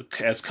feel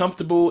as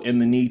comfortable and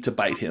the need to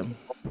bite him?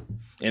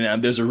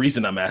 And there's a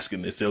reason I'm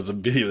asking this. There was a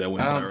video that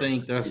went I viral. don't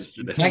think that's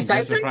you Mike can't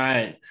Tyson? justify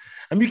it.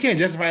 I mean, you can't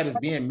justify it as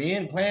being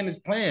men. Plan is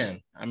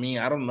plan. I mean,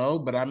 I don't know,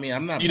 but I mean,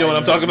 I'm not. You know what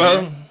I'm biting talking another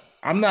about? man.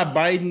 I'm not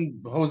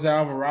biting Jose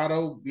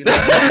Alvarado. You know,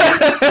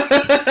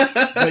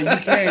 but you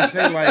can't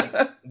say like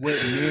what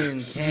men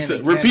can.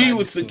 And Repeat.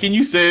 cannot do. Can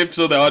you say it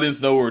so the audience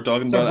know what we're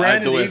talking So about?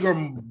 Brandon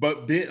Ingram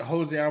but bit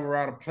Jose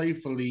Alvarado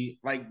playfully.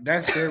 Like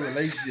that's their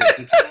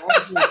relationship.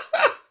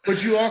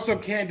 But you also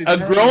can't a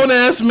determine grown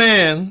ass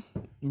man,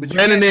 but you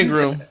Brandon can't do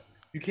Ingram. that.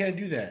 You can't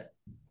do that.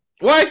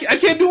 Why I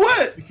can't do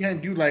what? You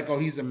can't do like, oh,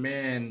 he's a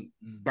man,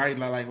 bite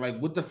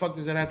like what the fuck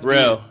does that have to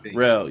Rel, do?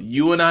 Rel,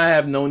 you and I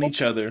have known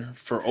each other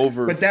for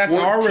over. But that's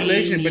our 14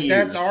 relationship. But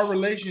that's years. our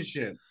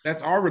relationship.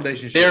 That's our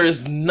relationship. There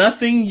is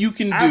nothing you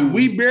can do.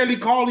 We barely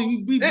call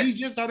we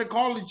just started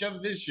calling each other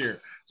this year.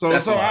 So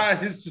That's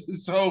a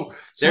so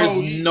there's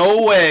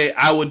no way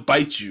I would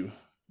bite you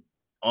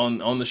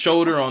on the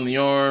shoulder, on the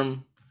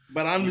arm.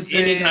 But I'm just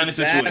any saying kind of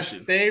situation.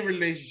 That's their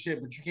relationship,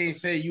 but you can't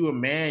say you a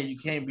man. You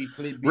can't be.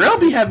 Rel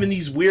be having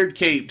these weird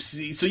capes.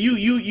 So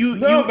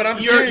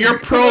you're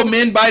pro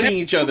men biting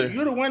each other.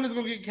 You're the one that's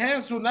gonna get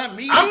canceled, not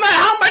me. I'm not.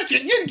 How am I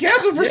getting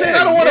canceled for saying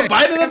I don't want to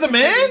bite another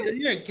man?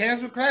 Yeah,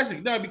 cancel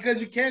classic. No, because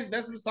you can't.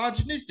 That's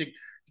misogynistic.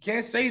 You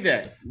can't say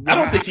that. I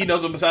don't think he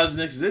knows what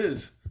misogynistic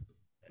is.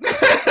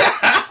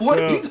 What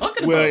are you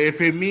talking about? Well, if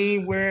it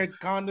mean wear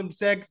condom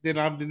sex, then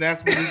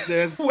that's what he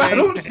says. I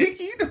don't think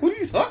he knows what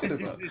he's talking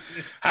about.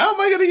 How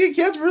am I going to get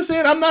canceled for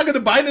saying I'm not going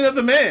to bite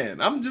another man?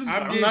 I'm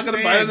not going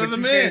to bite another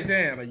man.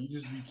 Saying, like, you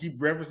keep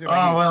referencing.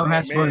 Like, well,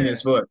 that's funny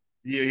as fuck.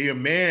 Yeah, he a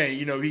man.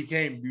 You know, he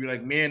can't be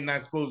like man.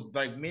 Not supposed to,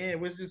 like man.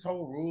 What's this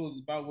whole rules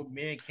about what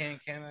men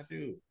cannot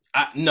do?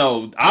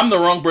 No, I'm the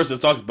wrong person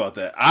to talk about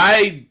that.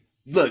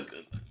 Look.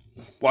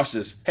 Watch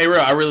this. Hey,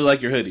 Rel, I really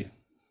like your hoodie.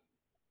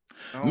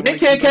 Men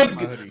can't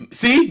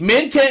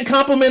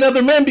compliment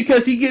other men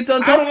because he gets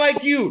uncomfortable. I don't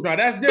like you. No,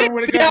 that's different.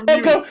 When it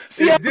got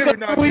see how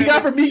we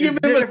got from me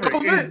giving him a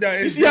compliment.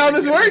 You see how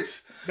this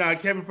works? Nah,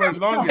 Kevin for the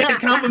longest. Can't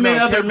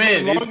compliment other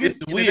men. It's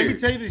weird. Let me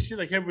tell you this shit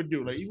like Kevin would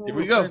do. Like even when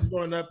we were friends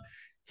growing up,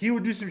 he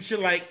would do some shit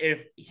like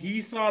if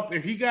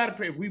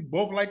we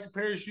both liked a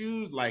pair of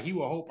shoes, like he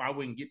would hope I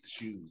wouldn't get the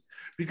shoes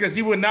because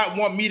he would not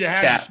want me to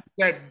have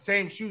the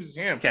same shoes as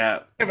him.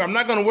 I'm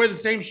not gonna wear the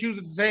same shoes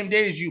at the same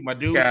day as you, my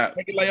dude.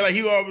 Like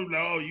he always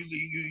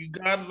you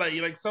got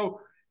like so.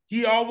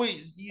 He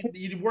always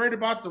you worried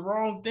about the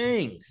wrong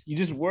things. You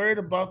just worried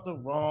about the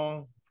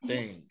wrong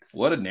things.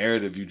 What a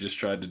narrative you just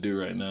tried to do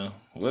right now.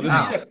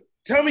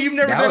 Tell me you've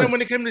never done it when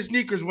it comes to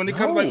sneakers. When it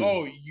comes like,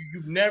 oh,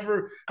 you've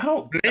never. I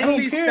don't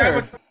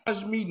care.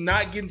 Sabotage me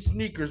not getting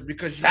sneakers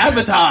because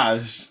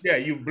sabotage.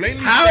 You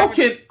blatantly. How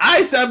can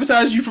I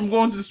sabotage you from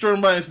going to the store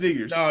and buying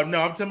sneakers? No, I'm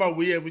talking about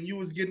when you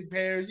was getting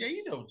pairs. Yeah,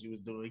 you know what you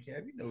was doing,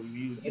 Kev. You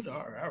know,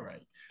 all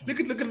right.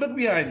 Look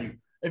behind you.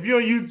 If you're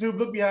on YouTube,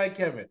 look behind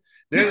Kevin.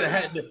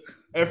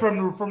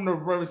 From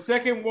the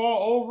second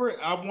wall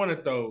over, I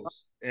wanted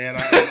those, and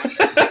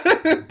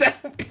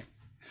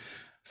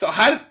So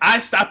how did I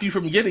stop you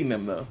from getting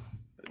them though?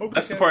 Okay,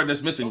 that's Kevin. The part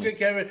that's missing. Okay,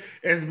 Kevin.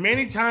 As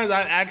many times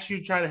I asked you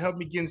to try to help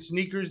me get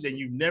sneakers, and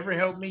you never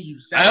helped me.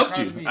 I helped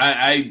you.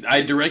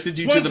 I directed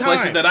you to the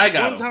places that I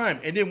got. One time,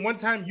 and then one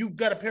time you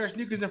got a pair of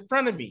sneakers in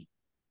front of me.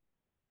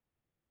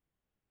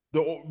 We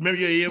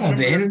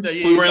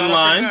were in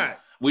line.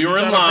 We were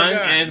in line,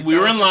 and we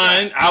were in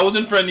line. I was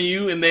in front of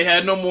you, and they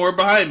had no more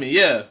behind me.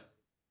 Yeah.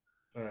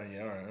 All right.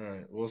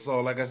 Well,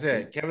 so like I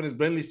said, Kevin has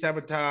blatantly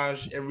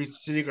sabotaged every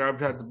sneaker I've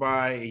tried to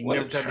buy. He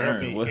never tried to help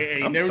me.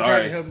 He never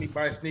tried to help me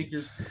buy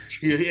sneakers.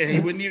 He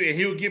wouldn't even.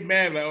 He would get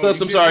mad. Like,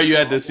 Phillips, I'm sorry you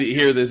had to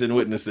hear this and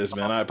witness this,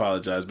 man. I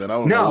apologize, man.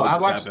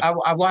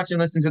 I watch and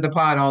listen to the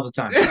pod all the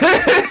time.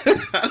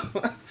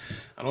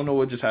 I don't know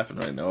what just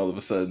happened right now. All of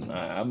a sudden,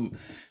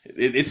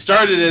 it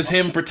started as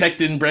him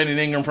protecting Brandon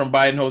Ingram from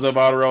biting Jose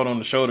Alvarado on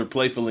the shoulder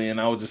playfully,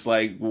 and I was just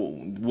like,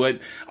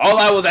 "What?" All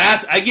I was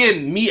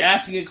me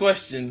asking a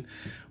question.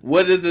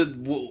 What is it?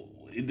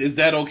 Is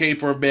that okay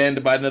for a man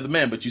to bite another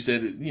man? But you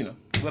said,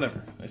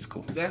 whatever. That's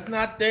cool. That's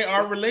not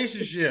our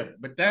relationship,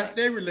 but that's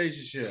their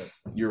relationship.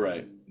 You're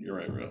right,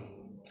 bro.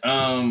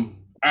 All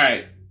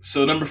right.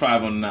 So number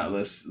 5 on the not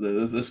list.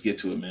 Let's get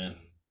to it, man.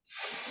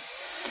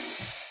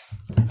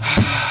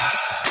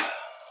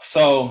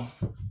 So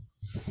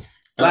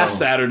last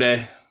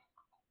Saturday,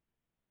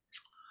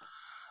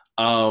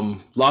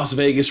 Las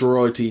Vegas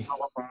royalty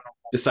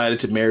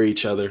decided to marry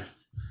each other.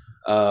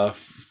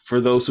 For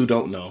those who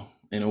don't know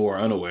and who are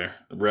unaware,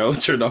 Rel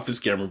turned off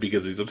his camera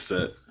because he's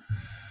upset.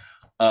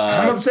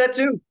 I'm upset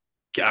too.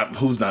 God,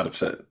 who's not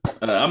upset?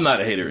 I'm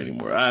not a hater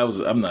anymore.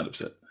 I'm not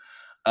upset.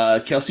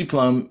 Kelsey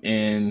Plum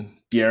and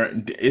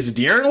De'Aaron. Is it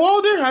De'Aaron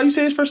Wilder? How you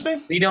say his first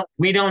name?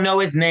 We don't know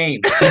his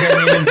name. He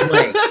doesn't even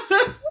play.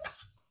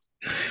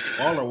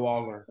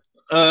 Waller.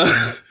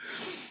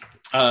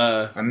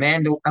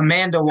 Amanda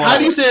Waller. How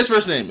do you say his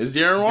first name? Is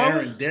Darren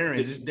Waller?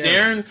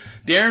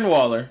 Darren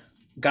Waller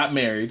got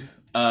married.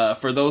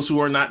 For those who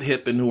are not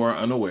hip and who are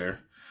unaware,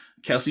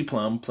 Kelsey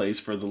Plum plays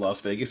for the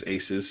Las Vegas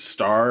Aces,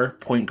 star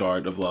point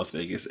guard of Las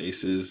Vegas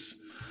Aces.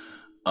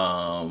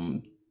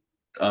 Darren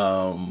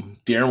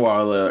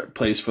Waller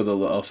plays for the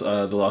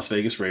Las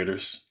Vegas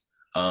Raiders.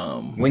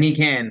 When he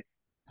can.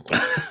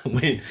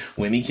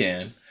 when he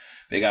can.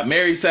 They got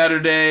married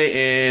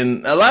Saturday,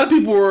 and a lot of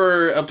people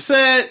were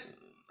upset.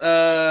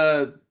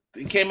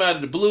 It came out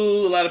of the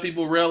blue. A lot of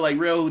people real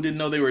who didn't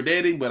know they were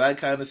dating, but I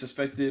kind of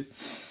suspected.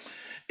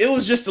 It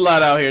was just a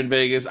lot out here in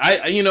Vegas.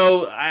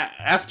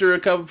 After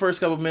first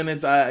couple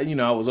minutes, I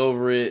was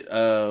over it.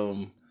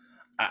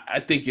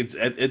 I think it's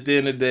at the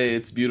end of the day,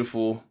 it's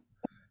beautiful,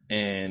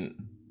 and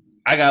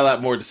I got a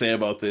lot more to say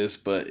about this,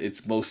 but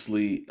it's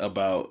mostly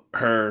about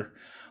her.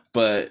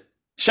 But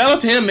shout out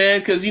to him, man,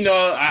 because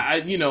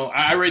everybody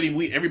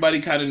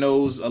kind of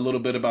knows a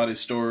little bit about his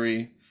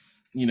story.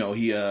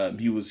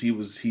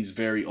 He's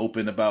very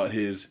open about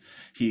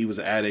he was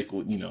an addict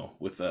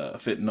with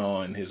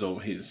fentanyl, and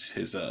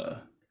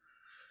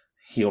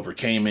he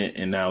overcame it,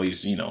 and now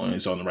he's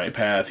on the right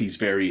path. He's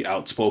very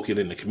outspoken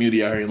in the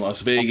community out here in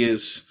Las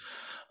Vegas.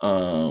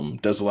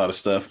 Does a lot of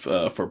stuff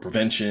for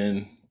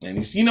prevention, and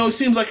he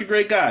seems like a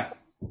great guy.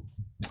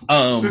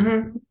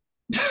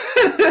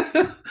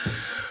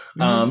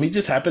 He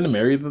just happened to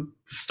marry the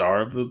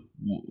star of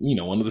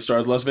one of the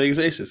stars of Las Vegas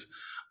Aces.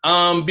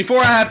 Before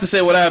I have to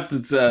say what I have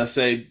to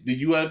say, do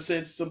you have to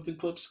say something,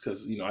 Clips?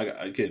 Because I got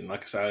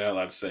a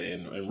lot to say,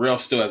 and Rail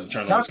still hasn't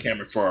turned on his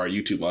camera for our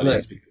YouTube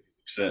audience because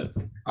he's upset.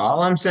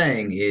 All I'm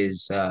saying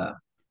is,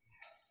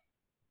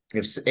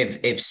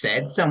 if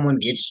said someone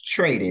gets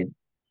traded,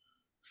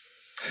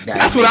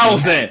 that's what I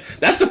was saying.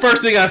 That's the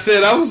first thing I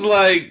said. I was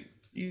like,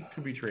 you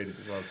could be traded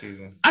this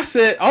offseason.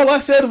 All I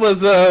said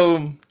was,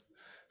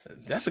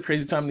 that's a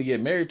crazy time to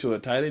get married to a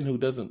tight end who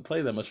doesn't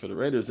play that much for the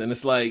Raiders, and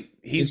it's like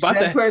he's about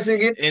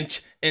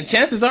to. And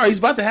chances are he's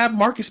about to have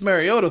Marcus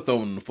Mariota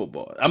throwing the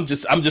football. I'm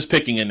just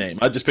picking a name.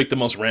 I just picked the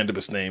most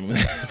randomest name.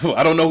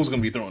 I don't know who's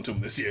going to be throwing to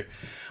him this year,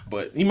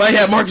 but he might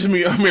have Marcus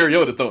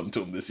Mariota throwing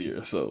to him this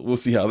year. So we'll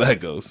see how that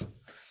goes.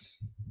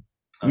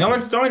 No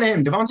one's throwing to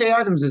him. Devontae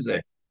Adams is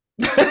there.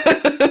 You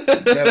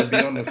gotta be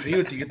on the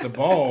field to get the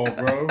ball,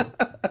 bro.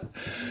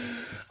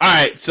 All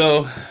right,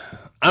 so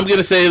I'm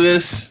gonna say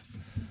this.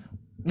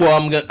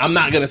 Well, I'm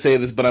not gonna say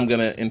this, but I'm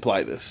gonna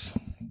imply this.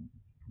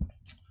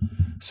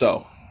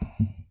 So,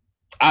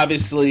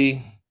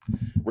 obviously,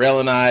 Rail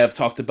and I have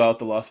talked about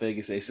the Las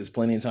Vegas Aces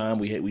plenty of time.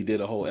 We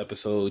did a whole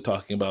episode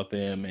talking about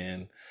them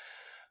and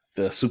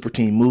the super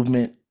team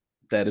movement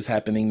that is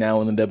happening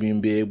now in the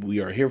WNBA.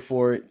 We are here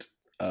for it.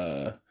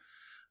 The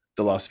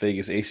Las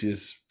Vegas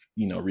Aces,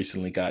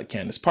 recently got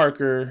Candace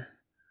Parker,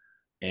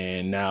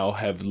 and now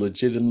have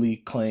legitimately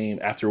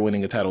claimed, after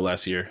winning a title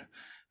last year,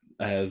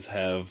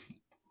 have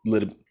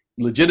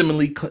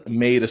legitimately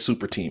made a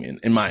super team,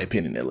 in my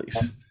opinion, at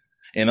least,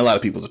 and a lot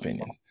of people's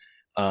opinion.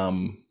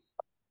 And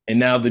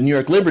now the New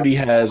York Liberty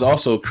has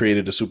also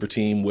created a super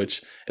team,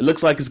 which it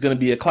looks like is going to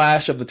be a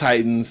clash of the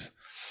Titans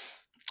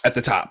at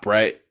the top,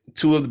 right?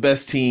 Two of the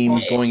best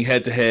teams going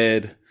head to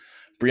head.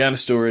 Breanna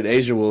Stewart,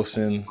 Asia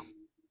Wilson,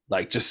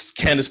 just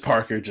Candace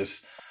Parker,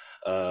 just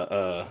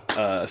I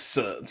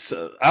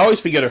always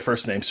forget her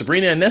first name.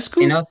 Sabrina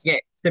Ionescu.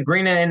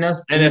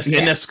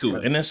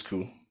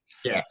 Ionescu.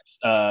 Yeah.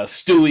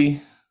 Stewie.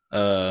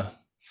 I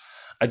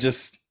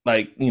just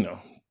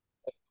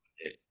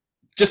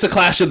just a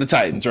clash of the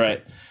Titans,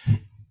 right?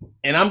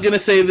 And I'm gonna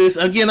say this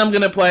again. I'm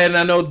gonna play it, and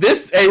I know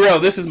this. Hey, Ro,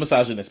 this is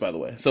misogynist, by the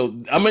way. So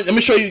I'm gonna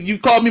show you. You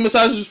called me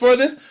misogynist for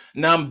this.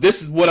 Now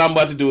this is what I'm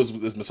about to do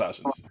is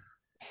misogynist.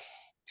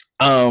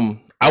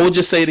 I would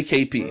just say to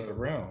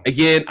KP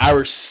again. I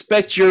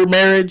respect your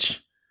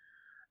marriage,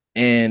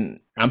 and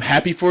I'm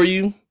happy for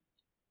you,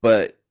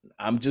 but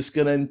I'm just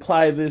gonna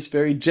imply this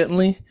very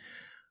gently.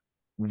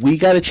 We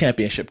got a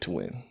championship to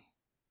win,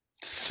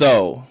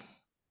 so.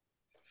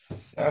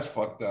 That's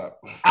fucked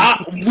up.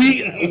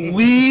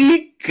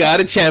 We got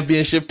a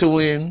championship to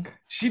win.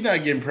 She's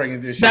not getting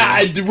pregnant this year.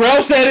 Nah,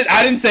 Rel said it.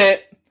 I didn't say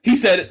it. He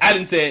said it. I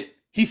didn't say it.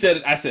 He said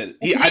it. I said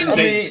it. I didn't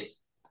say it.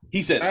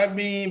 He said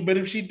it. But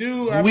if she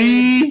do,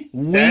 we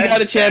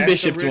got a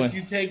championship to win.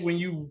 You take when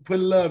you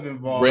put love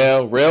involved.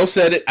 Rel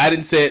said it. I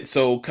didn't say it.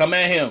 So come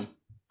at him.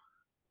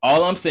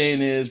 All I'm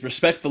saying is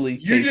respectfully.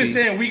 You're KP, just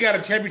saying we got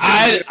a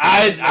championship.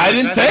 I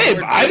didn't say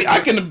it.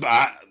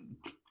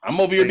 I'm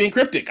over here being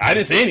cryptic. I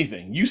didn't say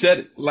anything. You said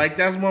it.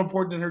 That's more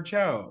important than her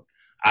child.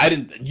 I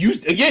didn't. You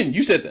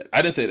said that.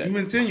 I didn't say that. You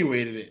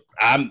insinuated it.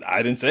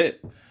 I didn't say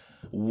it.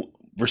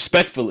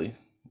 Respectfully,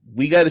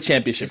 we got a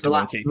championship to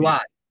win.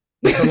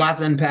 It's a lot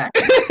to unpack.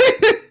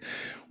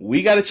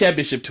 We got a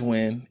championship to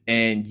win,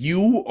 and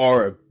you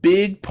are a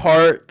big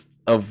part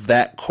of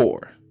that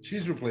core.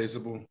 She's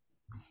replaceable.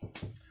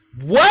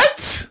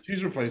 What?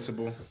 She's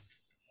replaceable.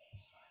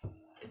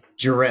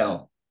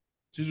 Jarrell.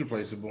 She's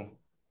replaceable.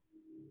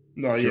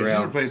 No, yeah, she's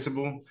Jarrell.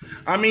 replaceable.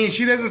 I mean,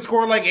 she doesn't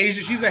score like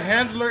Asia. She's a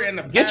handler and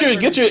a Get your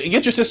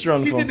sister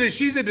on the phone.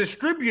 She's a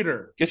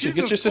distributor. Get your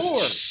sister. scorer.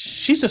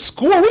 She's a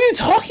scorer. What are you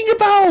talking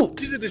about?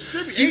 She's a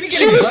distributor.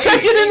 She was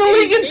second in the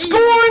league in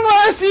scoring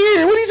last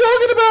year. What are you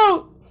talking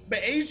about? But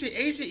Asia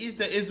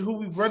is who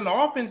we run the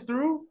offense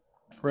through.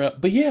 Bro,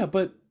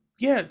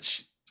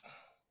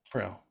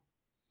 bro,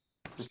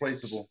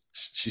 Replaceable.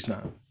 she's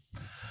not.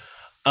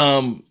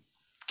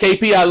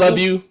 KP, I love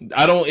you.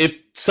 I don't.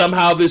 If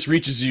somehow this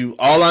reaches you,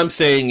 all I'm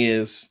saying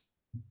is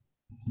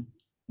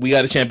we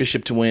got a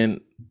championship to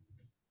win.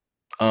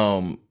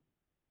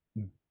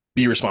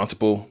 Be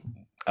responsible.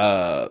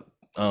 Strap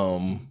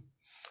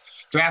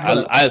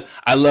up.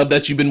 I love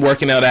that you've been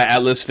working out at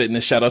Atlas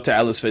Fitness. Shout out to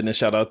Atlas Fitness.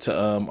 Shout out to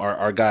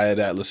our guy at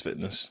Atlas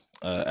Fitness.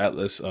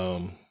 Atlas.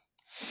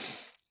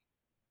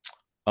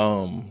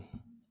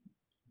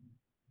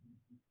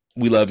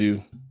 We love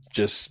you.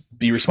 Just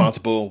be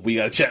responsible. We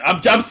gotta check.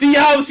 I'm see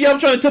how I'm trying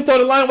to tiptoe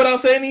the line without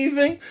saying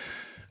anything.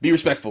 Be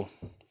respectful.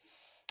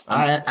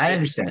 I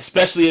understand.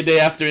 Especially a day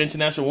after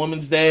International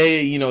Women's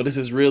Day. You know, this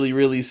is really,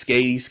 really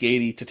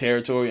skatey to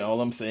territory.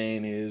 All I'm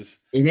saying is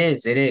it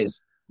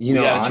is. You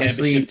know, got a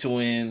honestly, championship to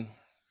win.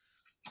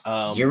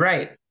 You're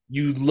right.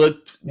 You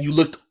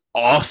looked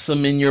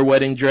awesome in your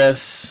wedding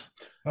dress.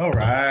 All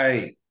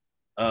right.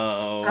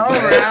 All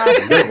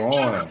right.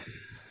 Move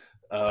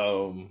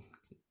on.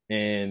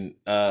 And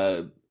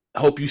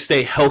hope you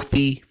stay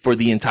healthy for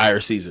the entire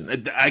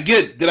season. I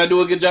get. Did I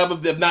do a good job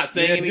of not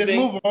saying anything?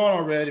 Just move on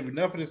already.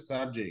 Enough of this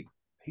subject.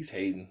 He's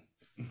hating.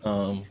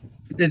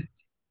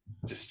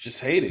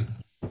 Just hating.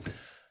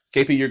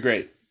 KP, you're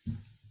great.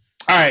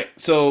 All right,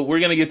 so we're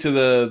gonna get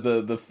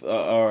to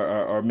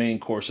our main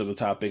course of the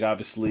topic.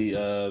 Obviously,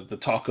 the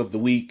talk of the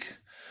week.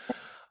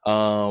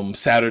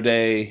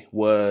 Saturday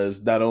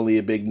was not only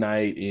a big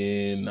night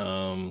in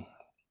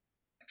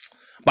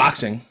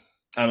boxing.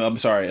 I'm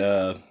sorry.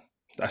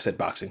 I said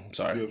boxing. I'm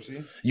sorry.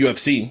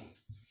 UFC.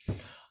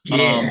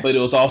 Yeah. But it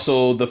was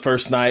also the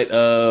first night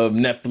of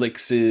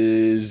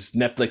Netflix's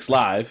Netflix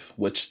Live,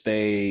 which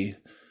they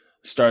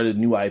started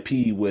new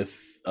IP with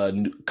a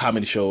new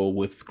comedy show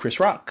with Chris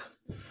Rock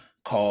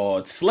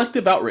called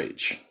Selective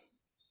Outrage,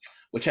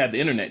 which had the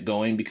internet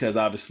going because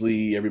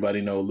obviously everybody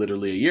know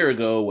literally a year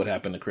ago what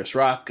happened to Chris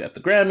Rock at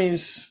the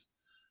Grammys.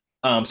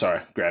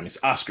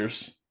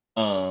 Oscars.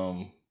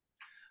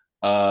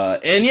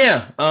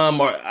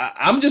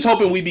 I'm just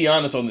hoping we be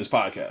honest on this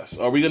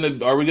podcast. Are we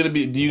gonna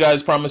be? Do you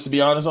guys promise to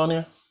be honest on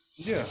here?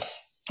 Yeah.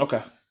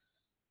 Okay.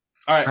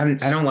 All right.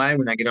 I don't lie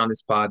when I get on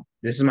this pod.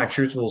 This is my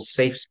truthful,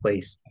 safe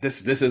place.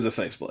 This is a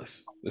safe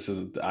place. This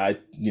is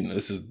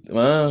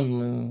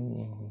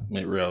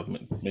real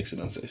makes it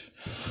unsafe.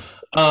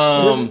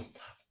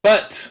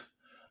 But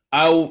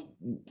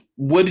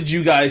what did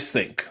you guys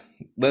think?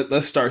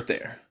 Let's start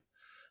there.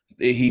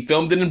 He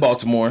filmed it in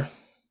Baltimore.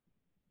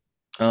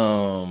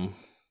 I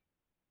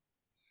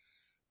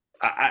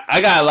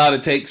got a lot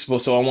of takes,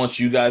 so I want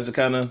you guys to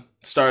kind of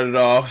start it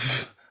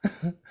off.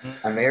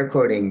 I'm air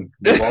quoting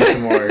the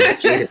Baltimore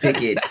Jada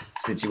Pickett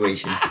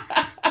situation.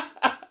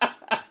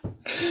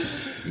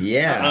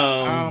 Yeah.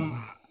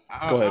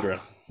 Go ahead, bro.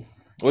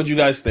 What'd you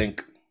guys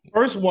think?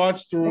 First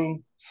watch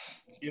through,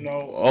 you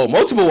know. Oh,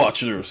 multiple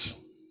watch throughs.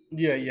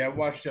 Yeah. I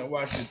watched it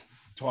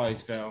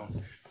twice now.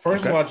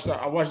 First watch,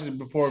 I watched it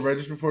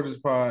just before this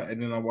pod,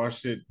 and then I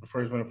watched it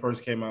first when it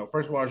first came out.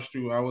 First watch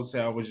through, I would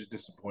say I was just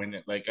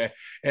disappointed. Like,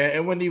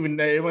 it wasn't even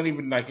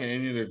like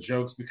any of the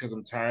jokes because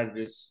I'm tired of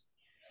this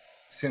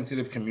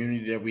sensitive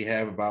community that we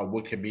have about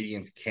what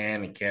comedians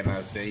can and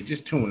cannot say.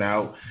 Just tune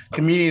out.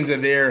 Comedians are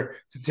there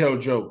to tell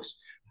jokes,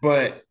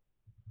 but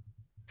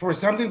for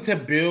something to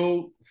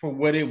build for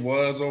what it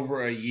was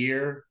over a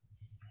year,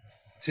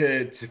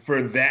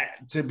 for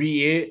that to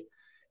be it.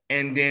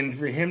 And then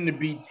for him to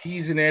be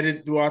teasing at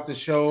it throughout the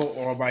show,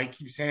 or by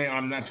keep saying,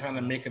 I'm not trying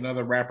to make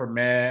another rapper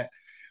mad,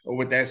 or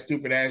with that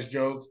stupid ass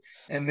joke.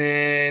 And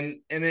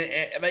then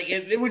like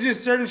it was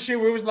just certain shit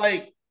where it was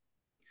like,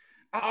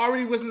 I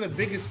already wasn't the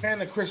biggest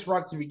fan of Chris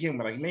Rock to begin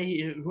with. Like,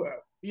 man,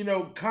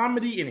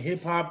 comedy and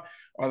hip hop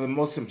are the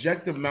most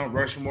subjective Mount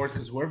Rushmores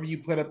because whoever you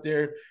put up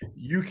there,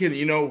 you can,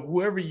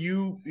 whoever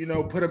you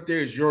put up there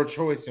is your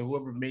choice and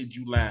whoever made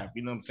you laugh.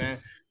 You know what I'm saying?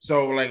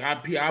 So, like, I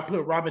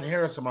put Robin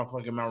Harris on my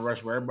fucking Mount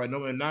Rushmore. Everybody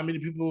know, and not many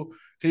people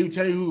can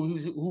tell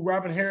you who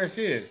Robin Harris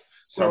is.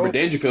 So Robert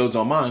Dangerfield's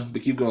on mine,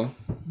 but keep going.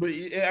 But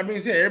I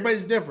mean,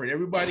 everybody's different.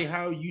 Everybody,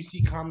 how you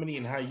see comedy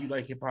and how you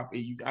like hip hop.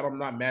 I'm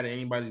not mad at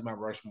anybody's Mount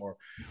Rushmore.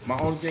 My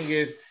only thing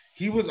is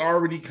he was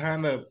already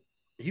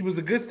he was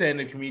a good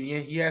stand-up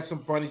comedian. He had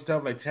some funny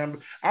stuff like I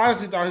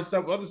honestly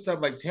thought other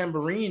stuff like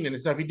Tambourine and the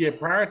stuff he did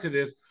prior to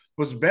this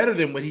was better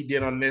than what he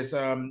did on this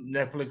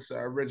Netflix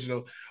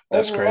original.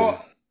 That's overall,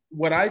 crazy.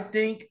 What I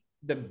think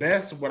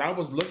what I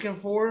was looking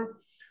for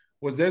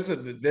was there's a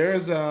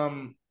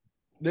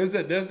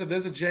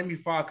Jamie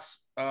Foxx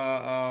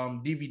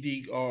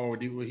DVD or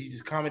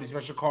his comedy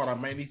special called I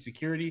Might Need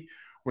Security,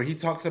 where he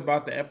talks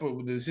about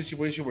the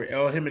situation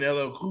where him and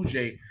LL Cool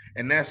J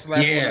and that slap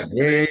on Yeah,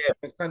 that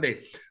yeah,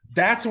 Sunday.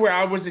 That's where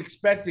I was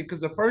expecting, because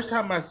the first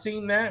time I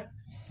seen that,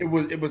 it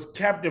was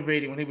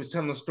captivating when he was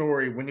telling the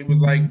story, when he was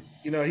like,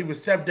 he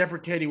was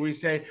self-deprecating, where he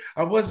said,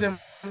 I wasn't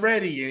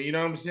ready, and you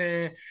know what I'm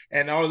saying,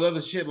 and all the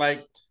other shit,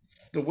 like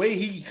the way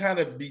he kind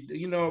of be,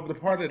 the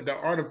part of the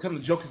art of telling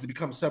the joke is to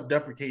become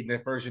self-deprecating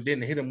at first and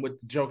then hit him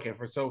with the joke at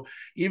first. So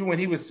even when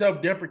he was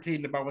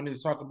self-deprecating about, when he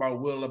was talking about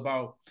Will,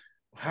 about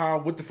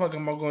what the fuck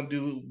am I gonna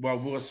do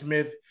about Will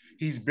Smith?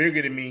 He's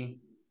bigger than me.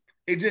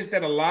 It just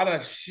that a lot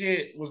of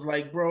shit was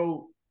like,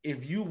 bro,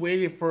 if you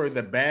waited for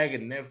the bag of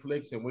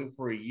Netflix and wait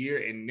for a year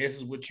and this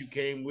is what you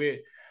came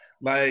with,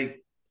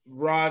 like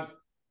Rock,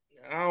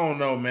 I don't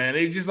know, man.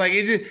 It's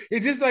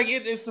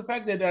the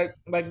fact that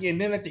like,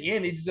 and then at the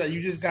end,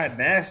 you just got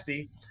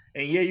nasty,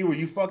 and yeah,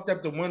 you fucked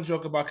up the one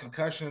joke about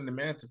concussion and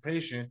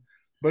emancipation,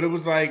 but it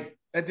was like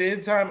at the end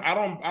of time, I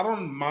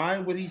don't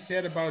mind what he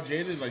said about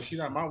Jada, like she's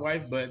not my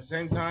wife, but at the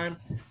same time,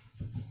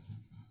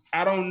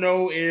 I don't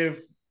know if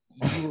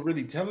you were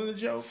really telling the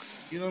joke.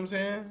 You know what I'm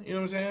saying? You know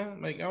what I'm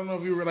saying? Like, I don't know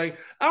if you were like,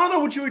 I don't know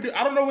what you were doing.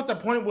 I don't know what the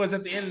point was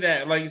at the end of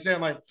that. Like you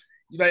saying,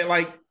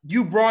 like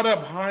you brought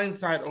up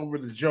hindsight over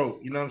the joke.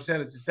 You know what I'm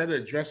saying? It's, instead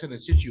of addressing the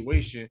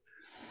situation,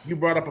 you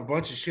brought up a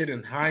bunch of shit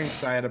in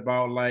hindsight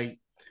about like,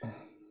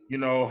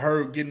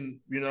 her getting,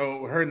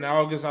 her and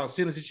August out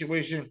seeing the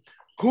situation.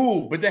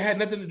 Cool, but that had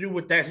nothing to do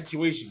with that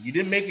situation. You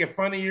didn't make it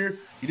funnier.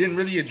 You didn't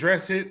really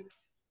address it.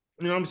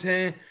 You know what I'm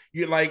saying?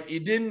 You like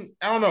it didn't.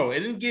 I don't know.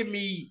 It didn't give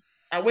me.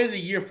 I waited a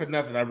year for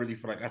nothing. I really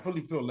feel like I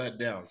fully feel let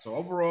down. So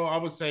overall, I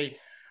would say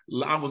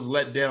I was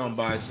let down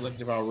by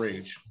Selective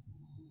Outrage.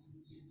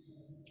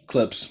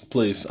 Clips,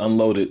 please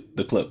unload it.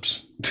 The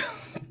clips.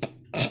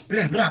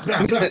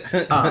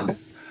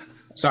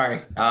 Sorry,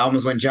 I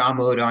almost went John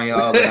mode on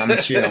y'all, but I'm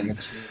gonna chill.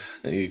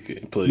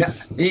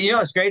 Please. You know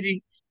what's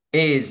crazy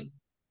is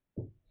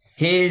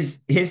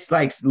his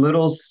like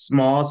little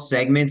small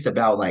segments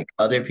about like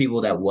other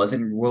people that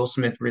wasn't Will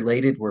Smith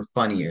related were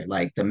funnier.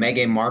 Like the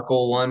Meghan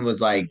Markle one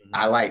was like,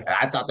 I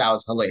thought that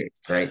was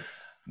hilarious, right?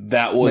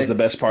 That was But the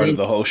best part of then,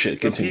 the whole shit.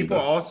 But Continue people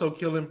though. also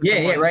kill him for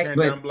yeah, right. tearing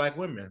But down black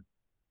women.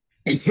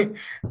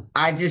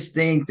 I just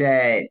think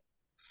that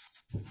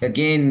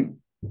again,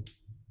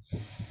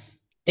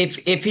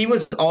 if he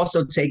was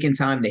also taking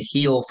time to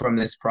heal from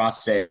this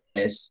process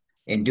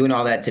and doing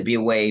all that to be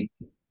away,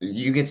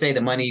 you could say the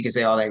money, you could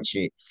say all that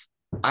shit.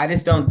 I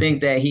just don't think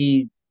that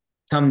he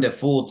come to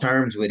full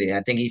terms with it.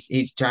 I think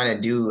he's trying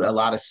to do a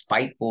lot of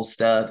spiteful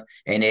stuff,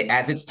 and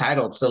as it's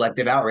titled,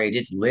 selective outrage,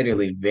 it's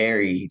literally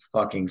very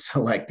fucking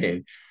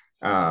selective.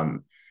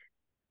 Um,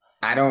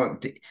 I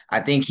don't.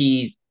 I think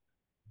he.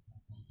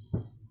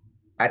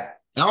 I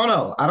don't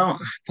know. I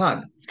don't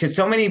fuck because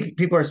so many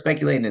people are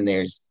speculating, and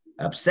there's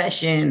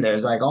obsession.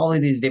 There's like all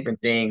of these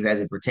different things as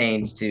it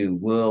pertains to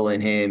Will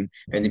and him,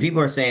 and the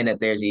people are saying that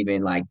there's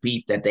even like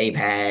beef that they've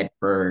had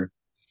for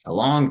a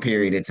long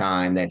period of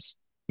time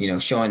that's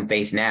showing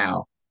face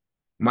now.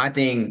 My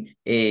thing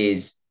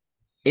is,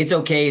 it's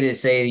okay to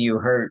say you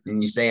hurt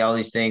and you say all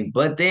these things,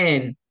 but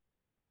then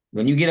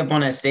when you get up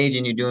on that stage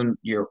and you're doing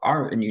your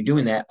art and you're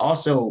doing that,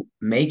 also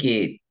make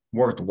it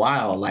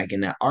worthwhile, like in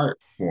that art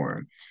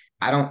form.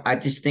 I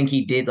just think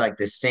he did like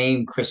the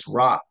same Chris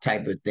Rock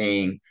type of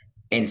thing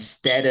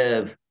instead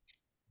of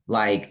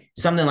like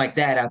something like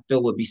that. I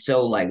feel would be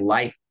so like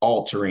life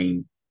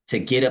altering to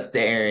get up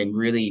there and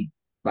really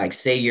like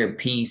say your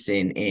piece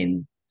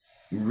and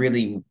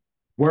really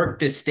work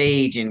the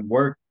stage and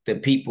work the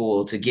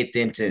people to get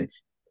them to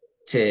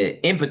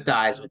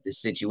empathize with the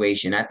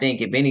situation. I think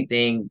if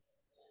anything,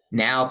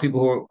 now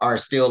people who are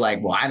still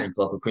like, well, I didn't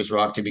fuck with Chris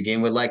Rock to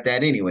begin with like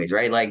that anyways,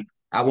 right? Like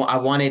I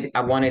wanted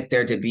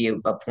there to be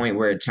a point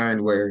where it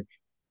turned where,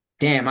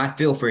 damn, I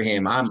feel for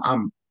him.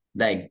 I'm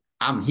like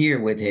I'm here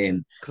with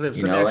him, Clips.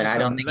 Let me ask and you I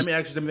don't something.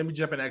 think Let me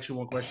jump and ask you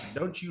one question.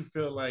 Don't you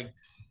feel like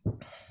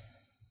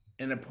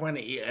in the point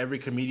of every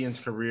comedian's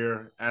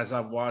career, as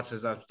I've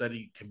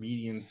studied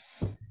comedians,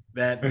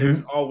 that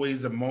there's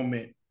always a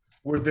moment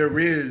where there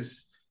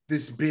is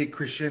this big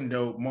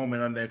crescendo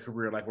moment on their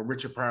career, like when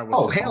Richard Pryor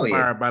was set on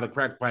fire by the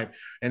crack pipe,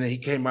 and then he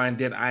came by and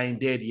did "I Ain't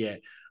Dead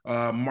Yet."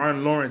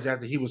 Martin Lawrence,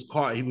 after he was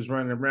caught, he was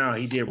running around.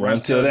 He did "Run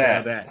Till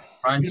That."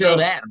 Run Till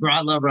That, bro.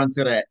 I love Run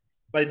Till That.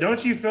 Like,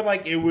 don't you feel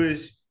like it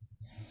was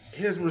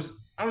his was?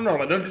 I don't know.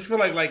 Like, don't you feel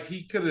like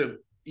he could have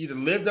either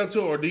lived up to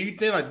it, or do you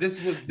think like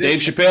this was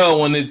Dave Chappelle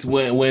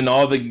when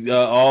all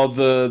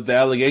the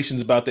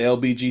allegations about the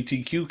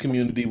LGBTQ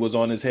community was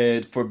on his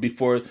head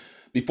before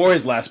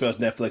his last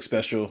Netflix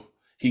special,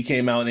 he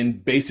came out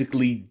and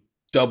basically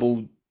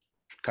doubled,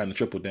 kind of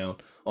tripled down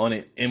on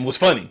it and was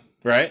funny,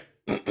 right?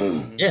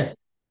 Yeah.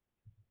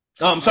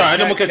 Oh, I'm sorry, I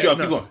didn't cut you off.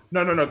 Keep going.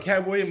 No.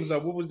 Cat Williams.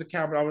 What was the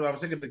cat? I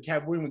was thinking the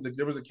Cat Williams.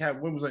 There was a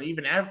Cat Williams.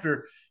 Even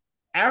after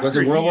was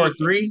it World War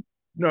III?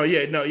 No,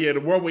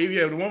 the World War.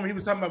 Yeah, the one he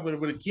was talking about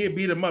when a kid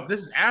beat him up.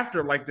 This is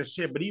after like the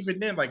shit. But even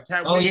then, like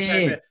Cat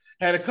Williams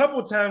had a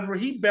couple times where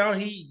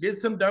he did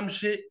some dumb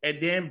shit and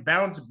then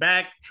bounced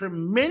back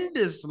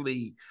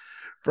tremendously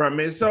from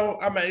it. So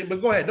I mean,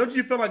 but go ahead. Don't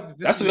you feel like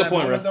this That's is a good that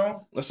point, moment bro.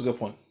 though? That's a good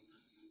point.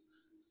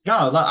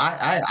 No, look,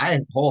 I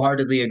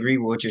wholeheartedly agree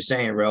with what you're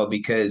saying, Ro,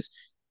 because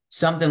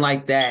something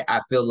like that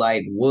I feel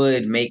like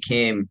would make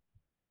him,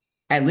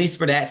 at least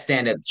for that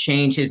stand up,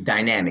 change his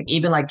dynamic.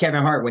 Even like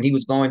Kevin Hart when he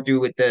was going through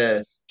with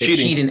the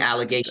Cheating cheating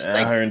allegation. out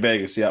Like, here in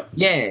Vegas. Yep.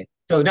 yeah.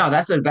 So no,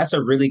 that's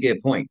a really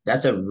good point.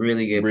 That's a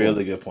really good point.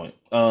 Really good point.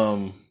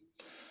 All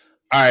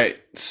right.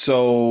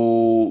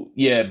 So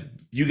yeah,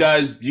 you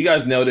guys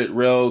nailed it.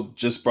 Real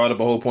just brought up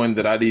a whole point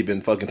that I didn't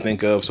even fucking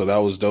think of. So that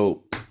was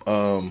dope.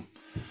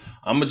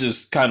 I'm gonna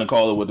just kind of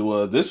call it what it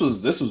was. This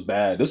was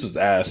bad. This was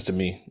ass to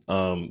me.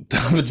 I'm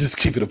gonna just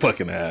keep it a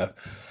fucking half.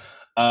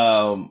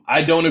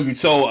 I don't agree.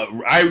 So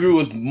I agree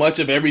with much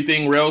of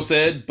everything Rail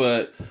said,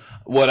 but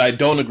what I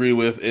don't agree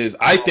with is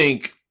I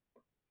think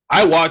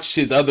I watched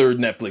his other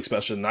Netflix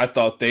special and I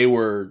thought they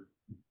were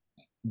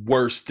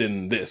worse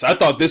than this. I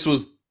thought this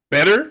was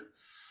better.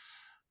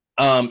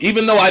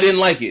 Even though I didn't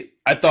like it,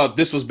 I thought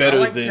this was better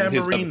than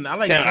his.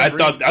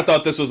 I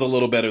thought this was a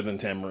little better than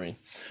Tamarine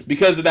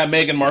because of that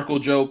Meghan Markle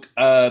joke.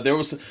 There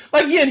was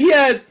like yeah, he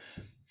had.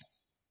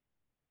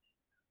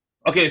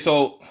 Okay,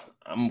 so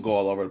I'm gonna go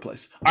all over the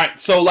place. All right,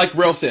 so like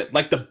Rel said,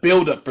 like the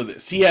build up for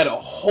this, he had a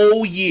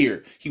whole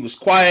year. He was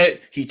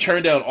quiet. He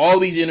turned down all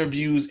these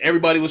interviews.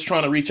 Everybody was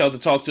trying to reach out to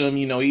talk to him.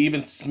 You know, he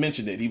even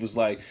mentioned it. He was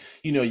like,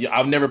 you know,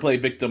 I'll never play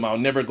victim. I'll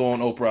never go on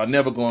Oprah. I'll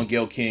never go on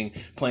Gayle King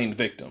playing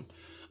victim.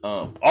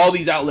 All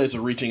these outlets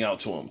are reaching out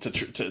to him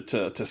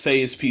to say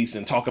his piece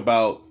and talk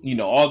about, you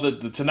know, all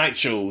the Tonight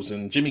shows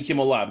and Jimmy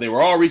Kimmel Live. They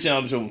were all reaching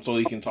out to him so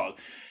he can talk.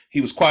 He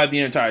was quiet the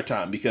entire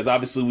time because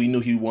obviously we knew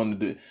he wanted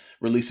to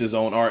release his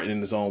own art in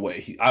his own way.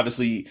 He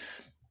obviously,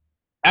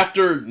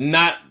 after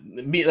not,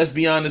 let's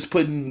be honest,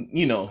 putting,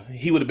 you know,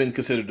 he would have been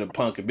considered a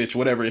punk, a bitch,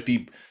 whatever, if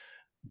he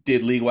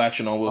did legal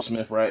action on Will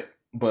Smith, right?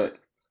 But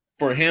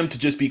for him to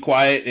just be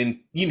quiet and,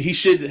 you know, he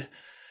should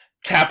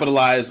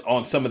capitalize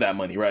on some of that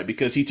money, right?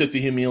 Because he took the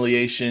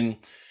humiliation.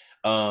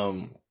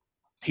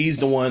 He's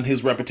the one,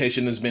 his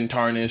reputation has been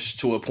tarnished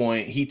to a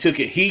point. He took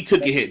a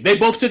hit. They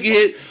both took a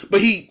hit,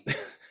 but he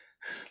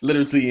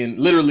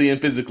literally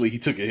and physically he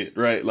took a hit,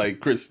 right? Like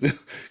Chris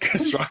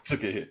Rock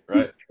took a hit,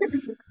 right?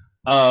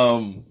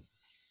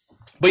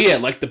 But yeah,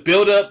 like the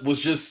buildup was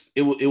just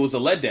it was a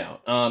letdown.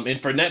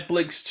 And for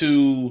Netflix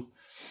to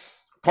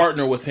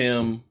partner with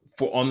him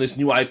for on this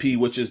new IP,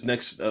 which is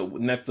next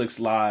Netflix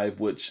Live,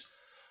 which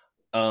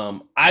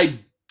I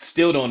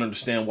still don't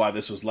understand why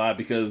this was live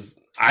because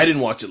I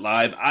didn't watch it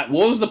live.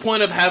 What was the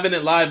point of having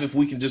it live if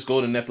we can just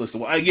go to Netflix?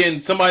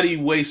 Again, somebody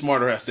way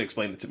smarter has to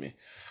explain it to me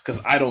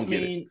because I don't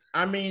get it.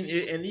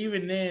 And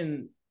even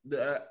then,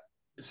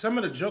 some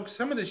of the jokes,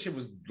 some of the shit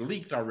was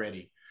leaked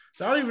already.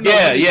 So I don't even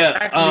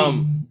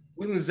know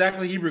when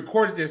exactly he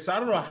recorded this. So I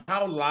don't know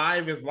how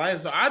live is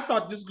live. So I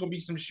thought this was gonna be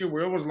some shit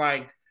where it was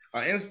like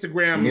an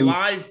Instagram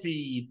live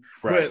feed,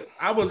 right. But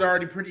I was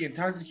already pretty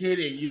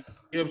intoxicated.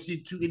 And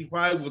UFC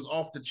 285 was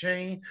off the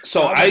chain.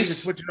 So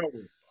Ice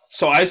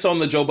on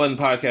the Joe Budden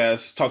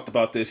podcast talked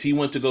about this. He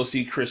went to go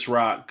see Chris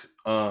Rock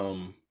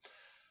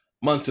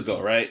months ago,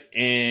 right?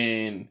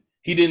 And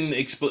he didn't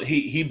explain.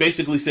 He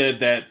basically said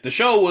that the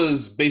show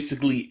was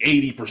basically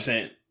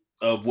 80%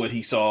 of what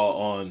he saw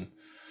on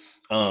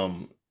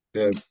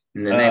the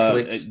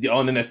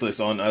Netflix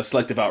on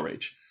Selective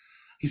Outrage.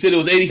 He said it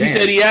was 80. Damn. He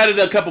said he added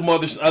a couple more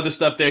other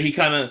stuff there. He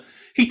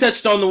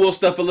touched on the Will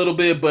stuff a little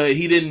bit, but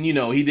he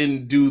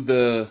didn't do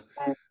the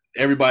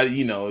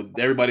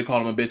everybody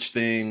called him a bitch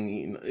thing.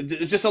 You know,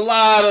 it's just a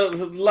lot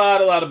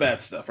of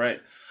bad stuff, right?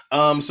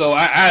 So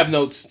I have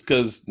notes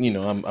because you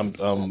know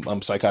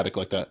I'm psychotic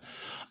like that.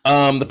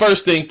 The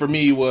first thing for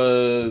me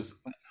was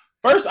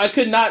I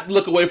could not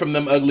look away from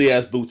them ugly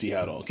ass boots he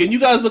had on. Can you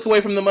guys look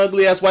away from them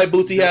ugly ass white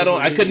boots he had on?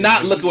 I could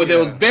not look away. They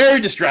was very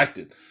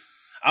distracted.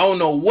 I don't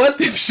know what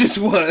them shits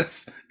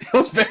was. They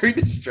was very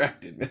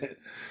distracted, man.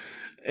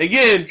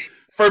 Again,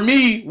 for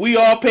me, we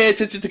all pay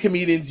attention to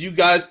comedians. You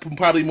guys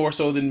probably more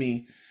so than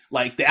me.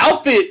 Like the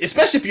outfit,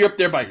 especially if you're up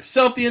there by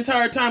yourself the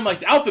entire time, like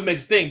the outfit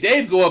makes a thing.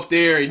 Dave go up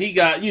there and he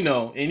got, you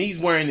know, and he's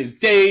wearing his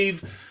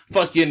Dave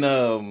fucking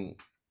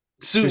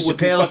suit with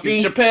his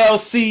fucking Chappelle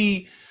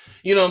C.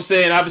 You know what I'm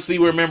saying? Obviously,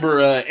 we remember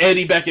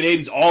Eddie back in the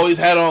 80s always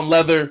had on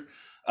leather.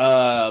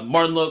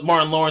 Martin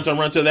Lawrence on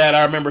Run to That.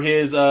 I remember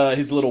his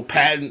little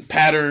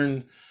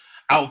pattern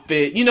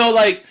outfit. You know,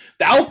 like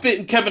the outfit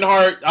in Kevin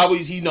Hart.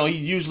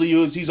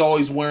 He's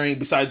always wearing.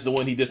 Besides the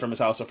one he did from his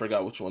house, I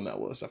forgot which one that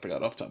was. I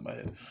forgot off the top of my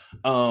head.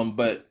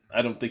 But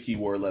I don't think he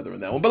wore leather in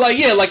that one. But like,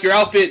 yeah, like your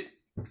outfit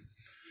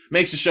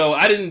makes the show.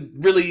 I didn't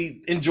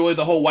really enjoy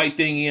the whole white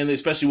thing, and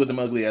especially with them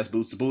ugly ass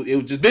boots. It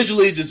was just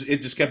visually, it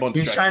just kept on.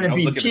 He's trying to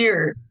be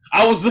pure.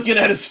 I was looking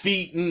at his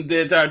feet, and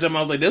the entire time I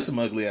was like, "There's some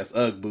ugly ass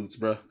UGG boots,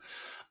 bro."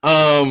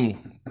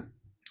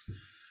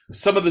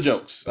 Some of the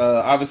jokes,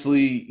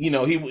 obviously, you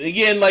know, he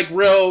again, like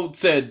Rel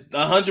said,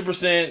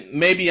 100%.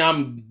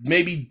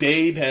 Maybe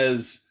Dave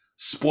has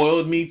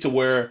spoiled me to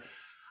where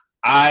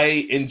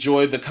I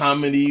enjoy the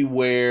comedy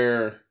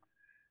where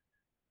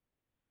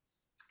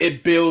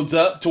it builds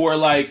up to where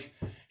like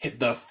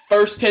the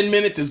first 10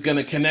 minutes is going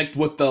to connect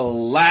with the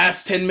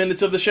last 10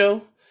 minutes of the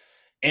show.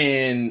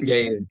 And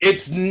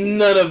it's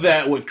none of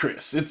that with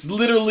Chris. It's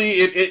literally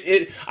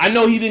it. I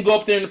know he didn't go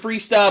up there in the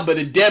freestyle, but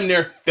it damn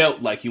near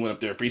felt like he went up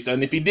there in freestyle.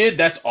 And if he did,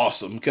 that's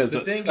awesome. Because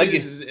the thing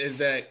is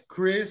that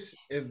Chris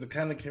is the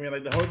kind of comedian.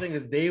 Like the whole thing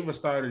is Dave will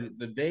start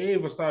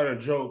a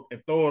joke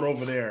and throw it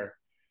over there,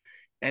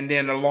 and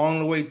then along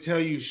the way tell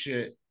you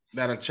shit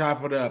that'll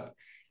chop it up,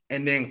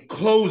 and then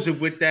close it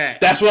with that.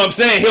 That's what I'm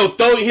saying. He'll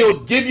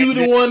give you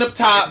the one up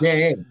top.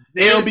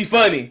 It'll be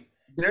funny.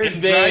 There's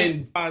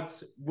giant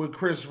spots with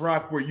Chris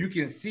Rock where you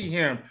can see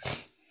him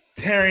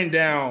tearing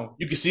down.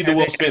 You can see the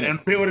wheel spinning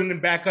and building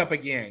it back up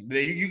again.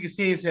 You can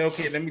see him say,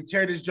 "Okay, let me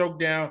tear this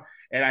joke down,"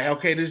 and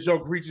this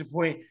joke reaches a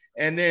point,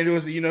 and then it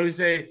was, he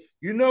say,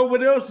 "You know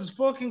what else is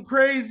fucking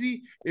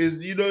crazy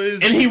is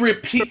and he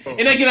repeat.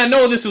 And again, I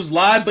know this was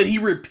live, but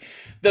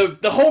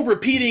the whole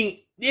repeating.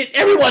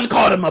 Everyone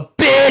called him a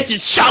bitch, and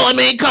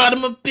Charlamagne called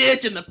him a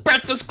bitch, and the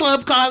Breakfast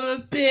Club called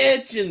him a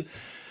bitch, and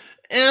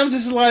I'm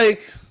just like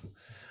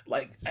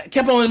I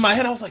kept on in my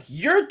head. I was like,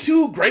 "You're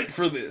too great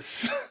for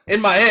this."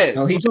 In my head,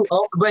 no, he's too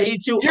old, but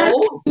he's too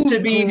old to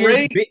be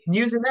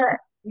using that.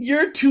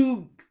 You're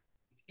too,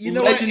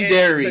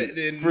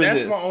 legendary and for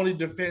that's this. My only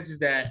defense is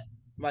that,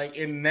 like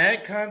in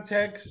that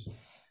context,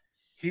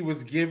 he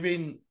was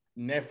giving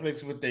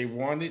Netflix what they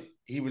wanted.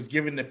 He was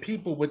giving the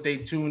people what they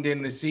tuned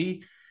in to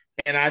see,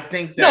 and I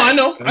think that. No, I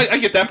know, I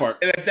get that part.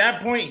 And at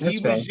that point, he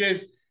was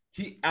just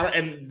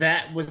and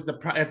that was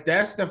if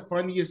that's the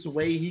funniest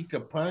way he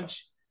could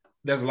punch.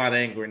 There's a lot of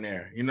anger in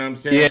there. You know what I'm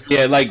saying?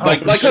 Yeah. Like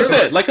Hub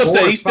said,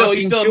 he's still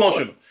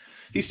emotional.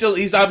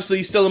 He's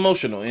obviously still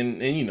emotional, and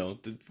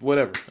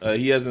whatever.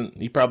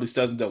 He probably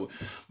still hasn't dealt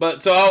with.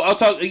 But so I'll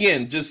talk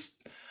again.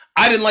 Just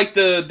I didn't like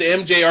the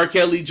MJ R.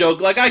 Kelly joke.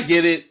 Like I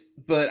get it,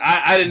 but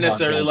I didn't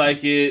necessarily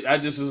like it. I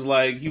just was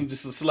like, he was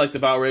just a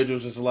selective outrage.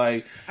 Was just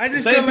like I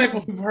just feel like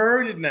we've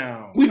heard it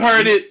now. We've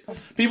heard it.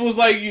 People was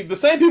like the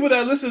same people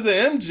that listen to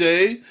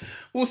MJ.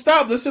 Well,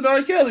 stop listening to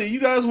R. Kelly. You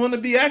guys want to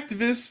be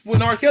activists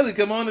when R. Kelly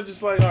come on and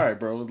just like, all right,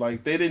 bro.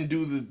 Like they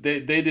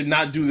did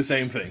not do the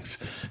same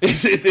things.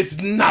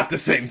 It's not the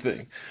same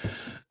thing.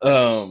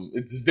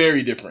 It's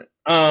very different.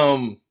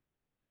 Him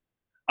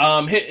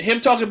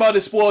talking about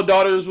his spoiled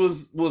daughters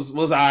was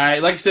all right.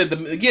 Like I said, the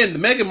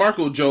Meghan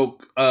Markle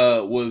joke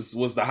was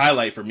the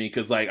highlight for me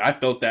because like I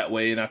felt that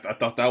way and I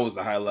thought that was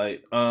the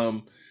highlight.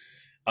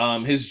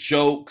 His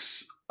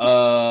jokes.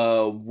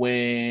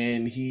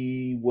 When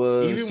he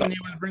was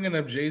bringing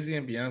up Jay-Z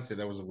and Beyonce,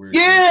 that was a weird.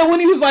 Yeah, when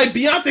he was like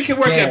Beyonce can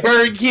work at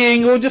Burger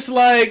King, or just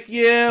like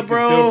bro,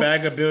 still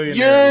bag a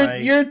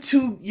billionaire. You're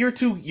too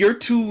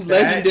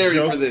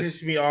legendary for this.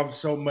 Pissed me off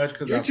so much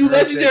because you're too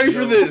legendary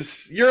for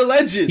this. You're a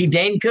legend. He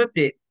Dane cooked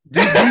it.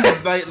 These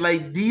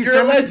you're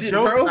a legend,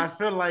 jokes, bro. I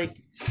feel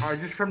like are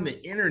just from the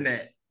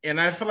internet,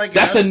 and I feel like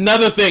that's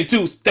another thing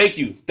too. Thank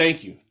you,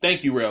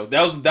 Rail.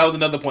 That was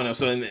another point I was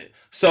saying.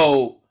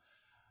 So.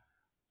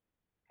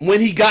 When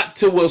he got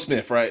to Will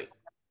Smith, right,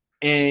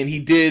 and he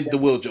did the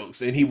Will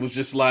jokes, and he was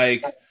just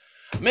like,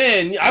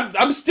 "Man,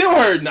 I'm still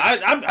hurting.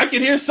 I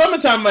can hear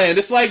Summertime Man."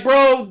 It's like,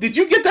 bro, did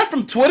you get that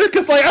from Twitter?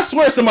 Because like, I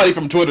swear somebody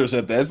from Twitter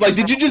said that. It's like,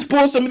 did you just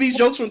pull some of these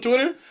jokes from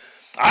Twitter?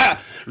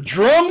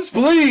 Drums,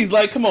 please.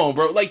 Like, come on,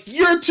 bro. Like,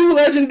 you're too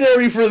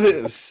legendary for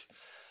this.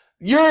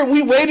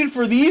 We waited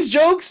for these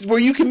jokes where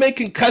you can make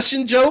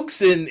concussion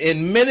jokes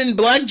and Men in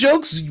Black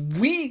jokes.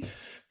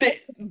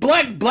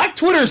 Black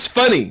Twitter is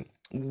funny.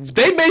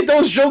 They made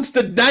those jokes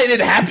the night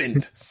it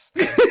happened.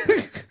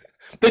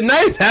 The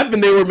night it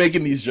happened, they were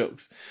making these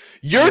jokes.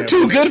 You're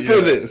too good for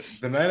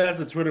this. The night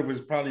after Twitter was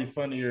probably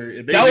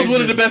funnier. That was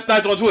one of the best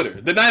nights on Twitter.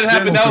 The night it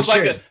happened, that was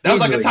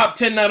like a top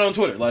 10 night on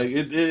Twitter. Like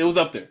it was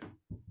up there.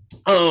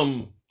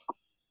 And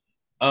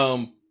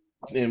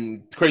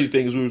crazy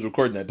thing is we was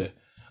recording that day.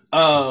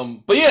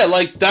 But yeah,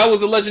 like that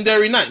was a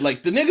legendary night.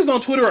 Like the niggas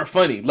on Twitter are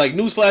funny. Like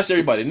newsflash to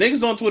everybody,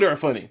 niggas on Twitter are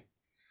funny.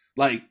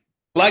 Like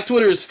Black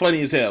Twitter is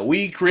funny as hell.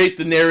 We create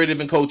the narrative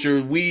and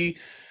culture. We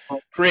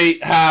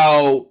create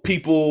how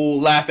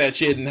people laugh at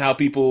shit and how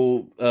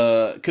people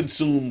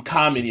consume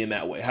comedy in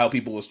that way. How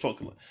people was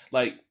talking.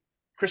 Like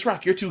Chris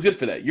Rock, you're too good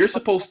for that. You're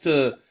supposed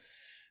to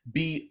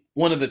be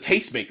one of the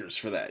tastemakers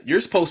for that.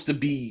 You're supposed to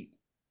be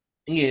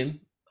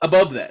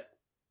above that.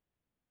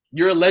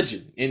 You're a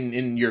legend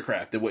in your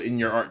craft, in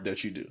your art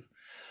that you do.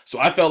 So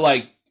I felt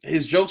like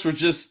his jokes were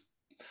just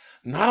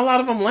not a lot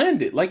of them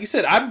landed. Like you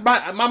said, I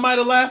might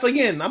have laughed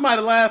again. I might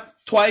have laughed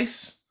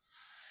twice,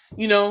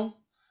 but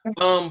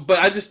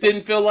I just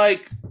didn't feel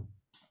like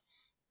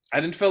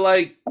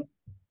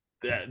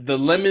the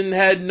lemon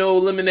had no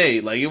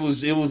lemonade. Like it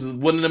was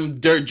one of them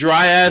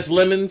dry ass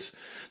lemons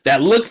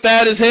that look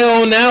fat as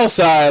hell on the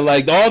outside.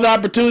 Like all the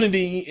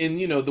opportunity and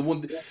the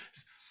one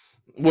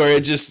where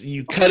it just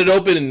you cut it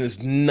open and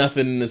there's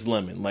nothing in this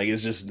lemon. Like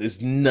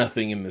it's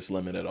nothing in this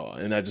lemon at all.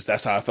 And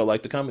that's how I felt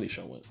like the comedy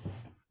show went.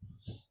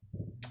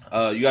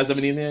 You guys have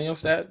anything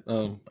else to add?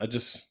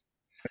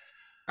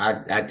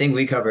 I think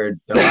we covered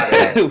a lot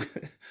of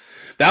that.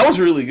 That was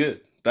really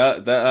good.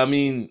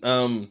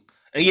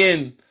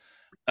 Again,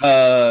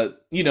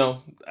 you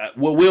know,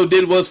 what Will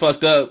did was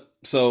fucked up.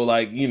 So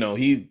like, you know,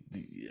 he's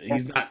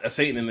not a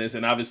Satan in this,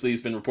 and obviously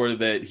it's been reported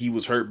that he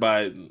was hurt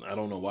by. I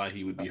don't know why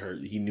he would be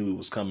hurt. He knew it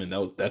was coming.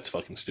 That's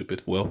fucking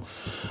stupid, Will.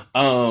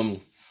 But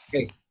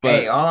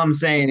Hey, all I'm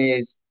saying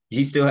is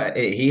he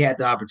had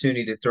the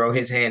opportunity to throw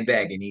his hand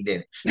back and he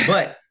didn't.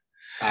 But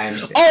I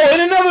understand. Oh,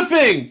 and another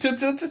thing,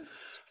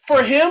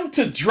 for him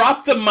to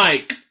drop the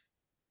mic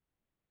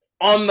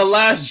on the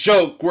last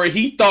joke where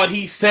he thought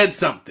he said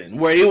something,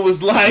 where it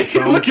was like,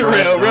 look at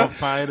real, don't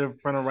fight in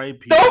front of white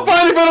people. Don't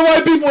fight in front of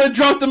white people and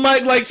drop the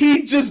mic like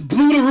he just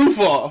blew the roof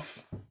off.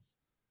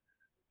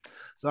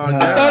 I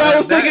thought I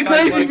was taking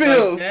crazy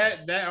pills. I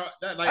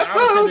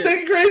thought I was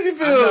taking crazy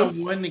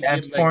pills.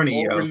 That's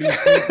corny, yo.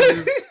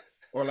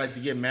 Or like to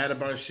get mad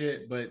about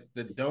shit, but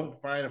the don't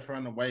fight in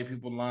front of white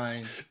people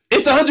line.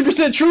 It's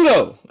 100% true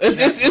though.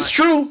 It's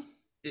true.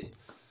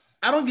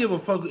 I don't give a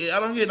fuck. I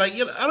don't give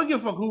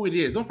a fuck who it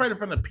is. Don't fight in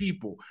front of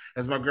people,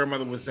 as my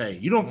grandmother would say.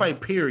 You don't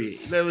fight, period.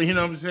 You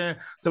know what I'm saying?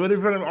 So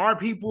in front of our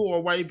people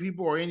or white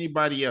people or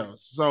anybody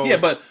else. So yeah,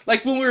 but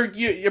like when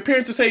your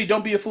parents would say,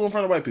 "Don't be a fool in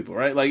front of white people,"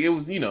 right? Like it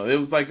was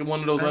like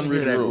one of those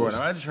unwritten rules.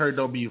 I just heard,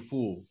 "Don't be a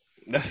fool."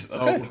 That's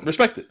okay.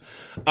 Respect it.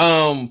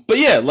 But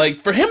yeah, like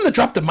for him to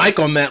drop the mic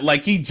on that,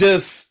 like he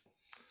just.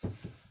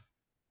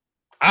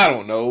 I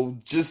don't know,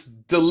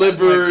 just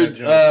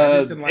delivered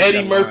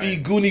Eddie Murphy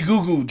Goonie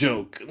Goo Goo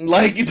joke.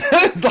 Like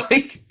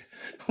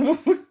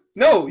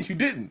no, you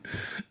didn't.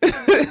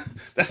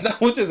 That's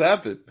not what just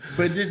happened.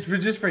 But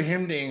just for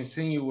him to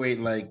insinuate,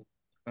 like,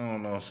 I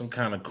don't know, some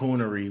kind of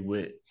coonery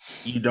with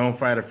you don't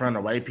fight in front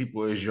of white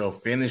people is your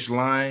finish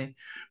line.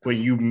 When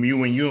you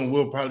and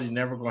Will probably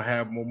never gonna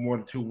have more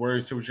than 2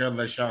 words to each other,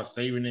 unless y'all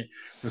saving it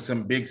for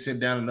some big sit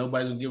down and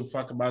nobody's gonna give a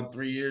fuck about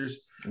 3 years.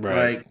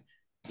 Right.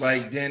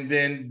 Like then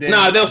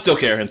nah, they'll still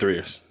care in 3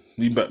 years.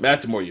 But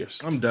that's more years.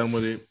 I'm done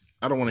with it.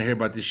 I don't want to hear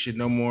about this shit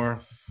no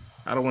more.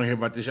 I don't want to hear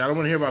about this shit. I don't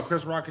want to hear about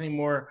Chris Rock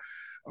anymore.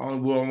 I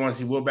want to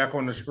see Will back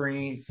on the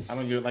screen. I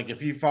don't give like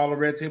if you follow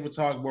Red Table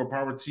Talk, more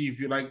power to you. If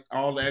you like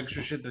all the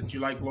extra shit that you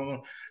like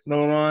going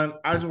on,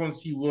 I just want to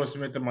see Will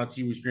Smith on my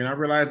TV screen. I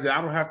realize that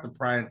I don't have to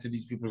pry into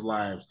these people's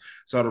lives.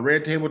 So the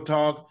Red Table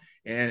Talk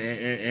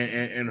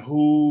and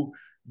who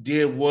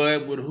did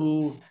what with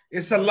who.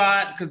 It's a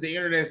lot because the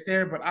internet's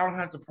there, but I don't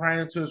have to pry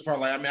into it as far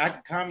like I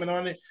can comment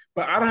on it,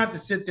 but I don't have to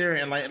sit there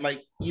and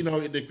like you know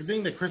the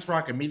thing that Chris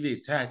Rock immediately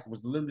attacked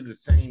was literally the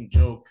same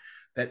joke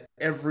that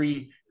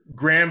every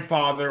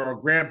grandfather or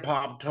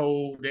grandpa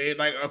told they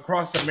like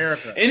across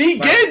America, and he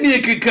gave me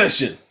a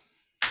concussion.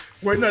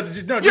 Wait, no,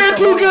 you're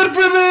too good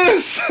for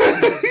this.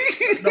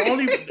 The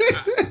only,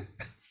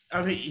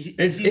 I mean,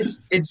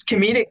 it's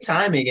comedic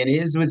timing, and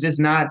his was just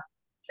not.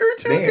 You're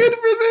too good for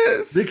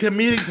this. The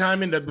comedic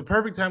timing, the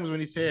perfect time was when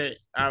he said,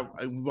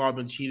 "We've all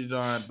been cheated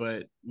on,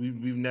 but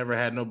we've never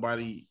had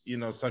nobody, you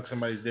know, suck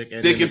somebody's dick."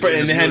 And they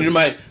handed him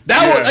like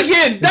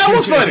that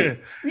was funny.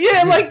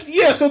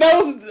 Yeah, so that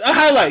was a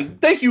highlight.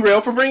 Thank you,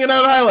 Rail, for bringing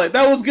out a highlight.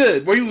 That was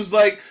good. Where he was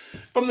like,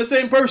 from the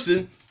same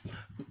person.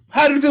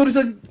 How did it feel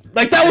to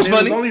like that was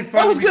funny?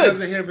 That was good.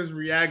 Because of his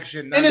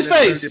reaction in his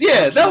face.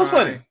 Yeah, that was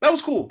funny. That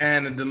was cool.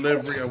 And the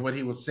delivery of what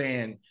he was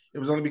saying. It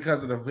was only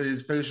because of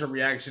his facial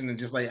reaction and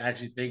just like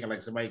actually thinking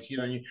like somebody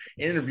cheated on you,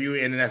 interview,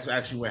 and that's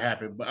actually what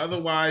happened. But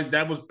otherwise,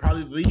 that was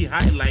probably the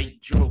highlight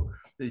joke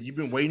that you've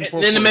been waiting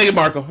for. And the Meghan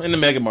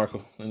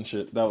Markle and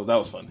shit. That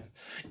was funny.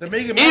 The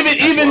Meghan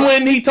Markle, even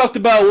when he talked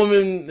about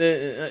women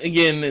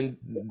again, and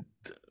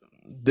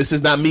this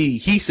is not me.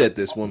 He said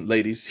this, one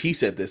ladies. He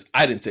said this.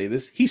 I didn't say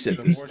this. He said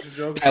this.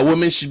 That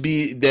women should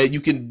be that you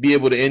can be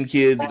able to end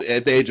kids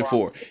at the age of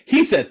 4.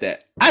 He said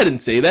that. I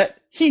didn't say that.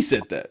 He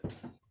said that.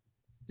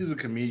 He's a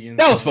comedian.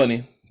 That was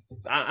funny.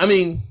 I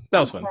mean,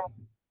 that was funny.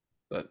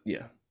 But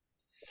yeah.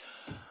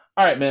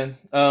 All right, man.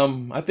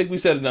 I think we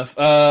said enough.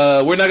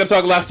 We're not gonna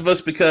talk Last of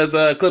Us because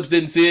Clips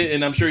didn't see it,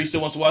 and I'm sure he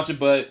still wants to watch it.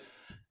 But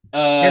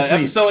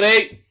episode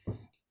 8,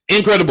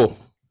 incredible,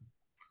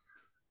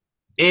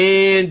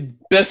 and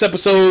best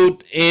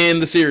episode in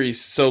the series.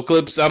 So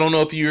Clips, I don't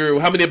know if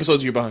how many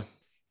episodes you're behind.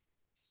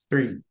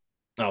 3.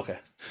 Okay.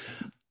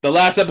 The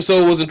last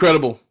episode was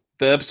incredible.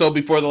 The episode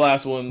before the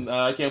last one,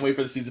 I can't wait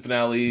for the season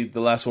finale. The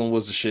last one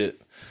was the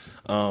shit.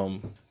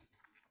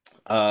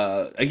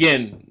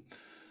 Again,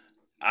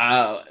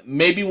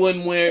 maybe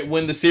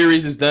when the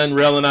series is done,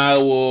 Rel and I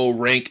will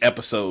rank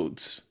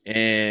episodes,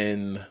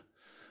 and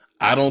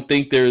I don't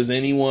think there's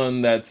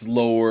anyone that's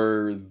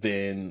lower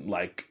than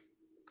like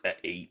an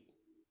 8.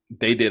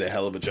 They did a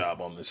hell of a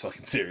job on this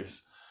fucking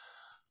series.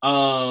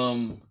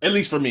 At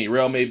least for me.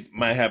 Rel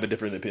might have a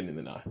different opinion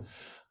than I.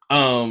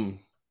 All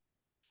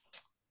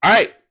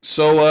right.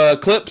 So,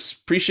 Clips,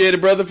 appreciate it,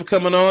 brother, for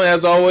coming on.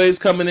 As always,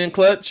 coming in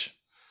clutch.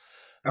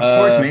 Of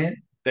course,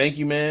 man. Thank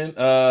you, man.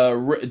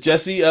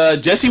 Jesse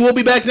will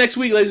be back next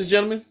week, ladies and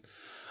gentlemen.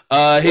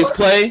 His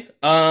play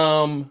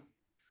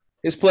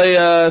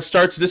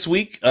starts this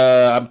week.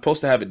 I'm supposed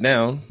to have it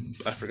down.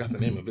 I forgot the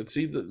name of it.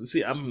 See,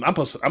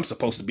 I'm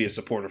supposed to be a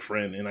supportive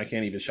friend, and I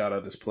can't even shout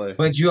out this play.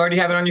 But you already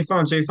have it on your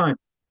phone, so you're fine.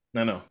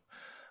 I know.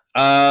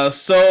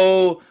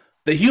 So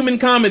The Human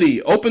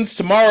Comedy opens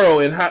tomorrow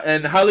in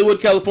Hollywood,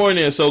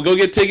 California. So go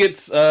get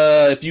tickets.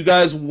 If you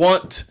guys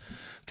want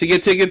to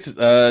get tickets,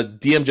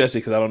 DM Jesse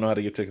because I don't know how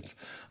to get tickets.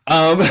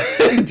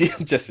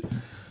 DM Jesse.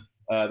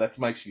 That's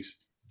my excuse.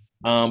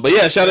 But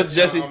yeah, shout out to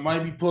Jesse. I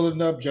might be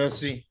pulling up,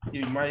 Jesse.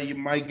 You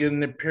might get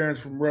an appearance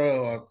from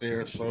Rel out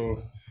there,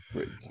 so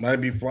might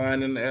be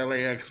flying in the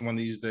LAX one of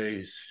these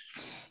days.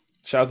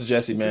 Shout out to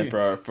Jesse, man,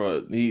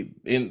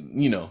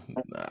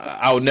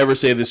 I would never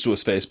say this to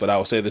his face, but I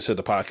will say this to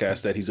the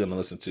podcast that he's going to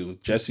listen to.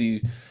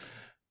 Jesse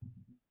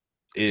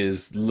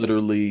is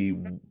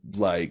literally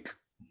like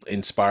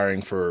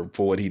inspiring for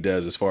what he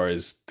does as far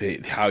as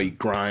how he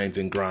grinds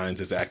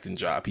his acting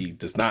job. He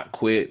does not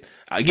quit.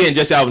 Again,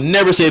 Jesse, I would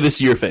never say this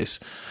to your face,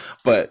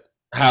 but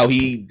how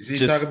he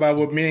talk about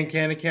what men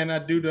can and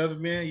cannot do to other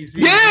men. You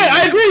see? Yeah,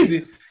 I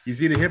agree. You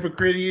see the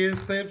hypocrite he is,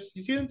 Clips.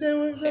 You see what I'm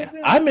saying?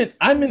 Yeah.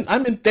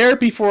 I'm in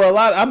therapy for a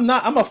lot.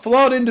 I'm a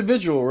flawed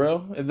individual, bro.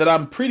 That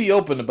I'm pretty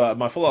open about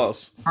my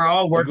flaws. We're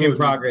all work in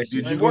progress.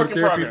 Did you go to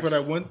therapy for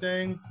that one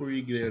thing? Before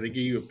you get they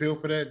give you a pill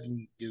for that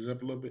and get it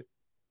up a little bit?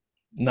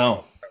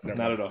 No,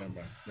 not at all.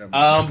 Never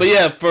mind. But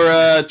yeah, for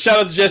shout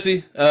out to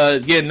Jesse.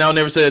 Again, I'll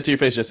never say that to your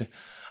face, Jesse.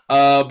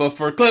 But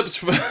for Clips,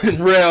 for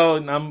Rel,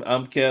 and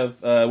I'm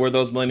Kev. We're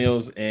those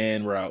millennials,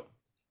 and we're out.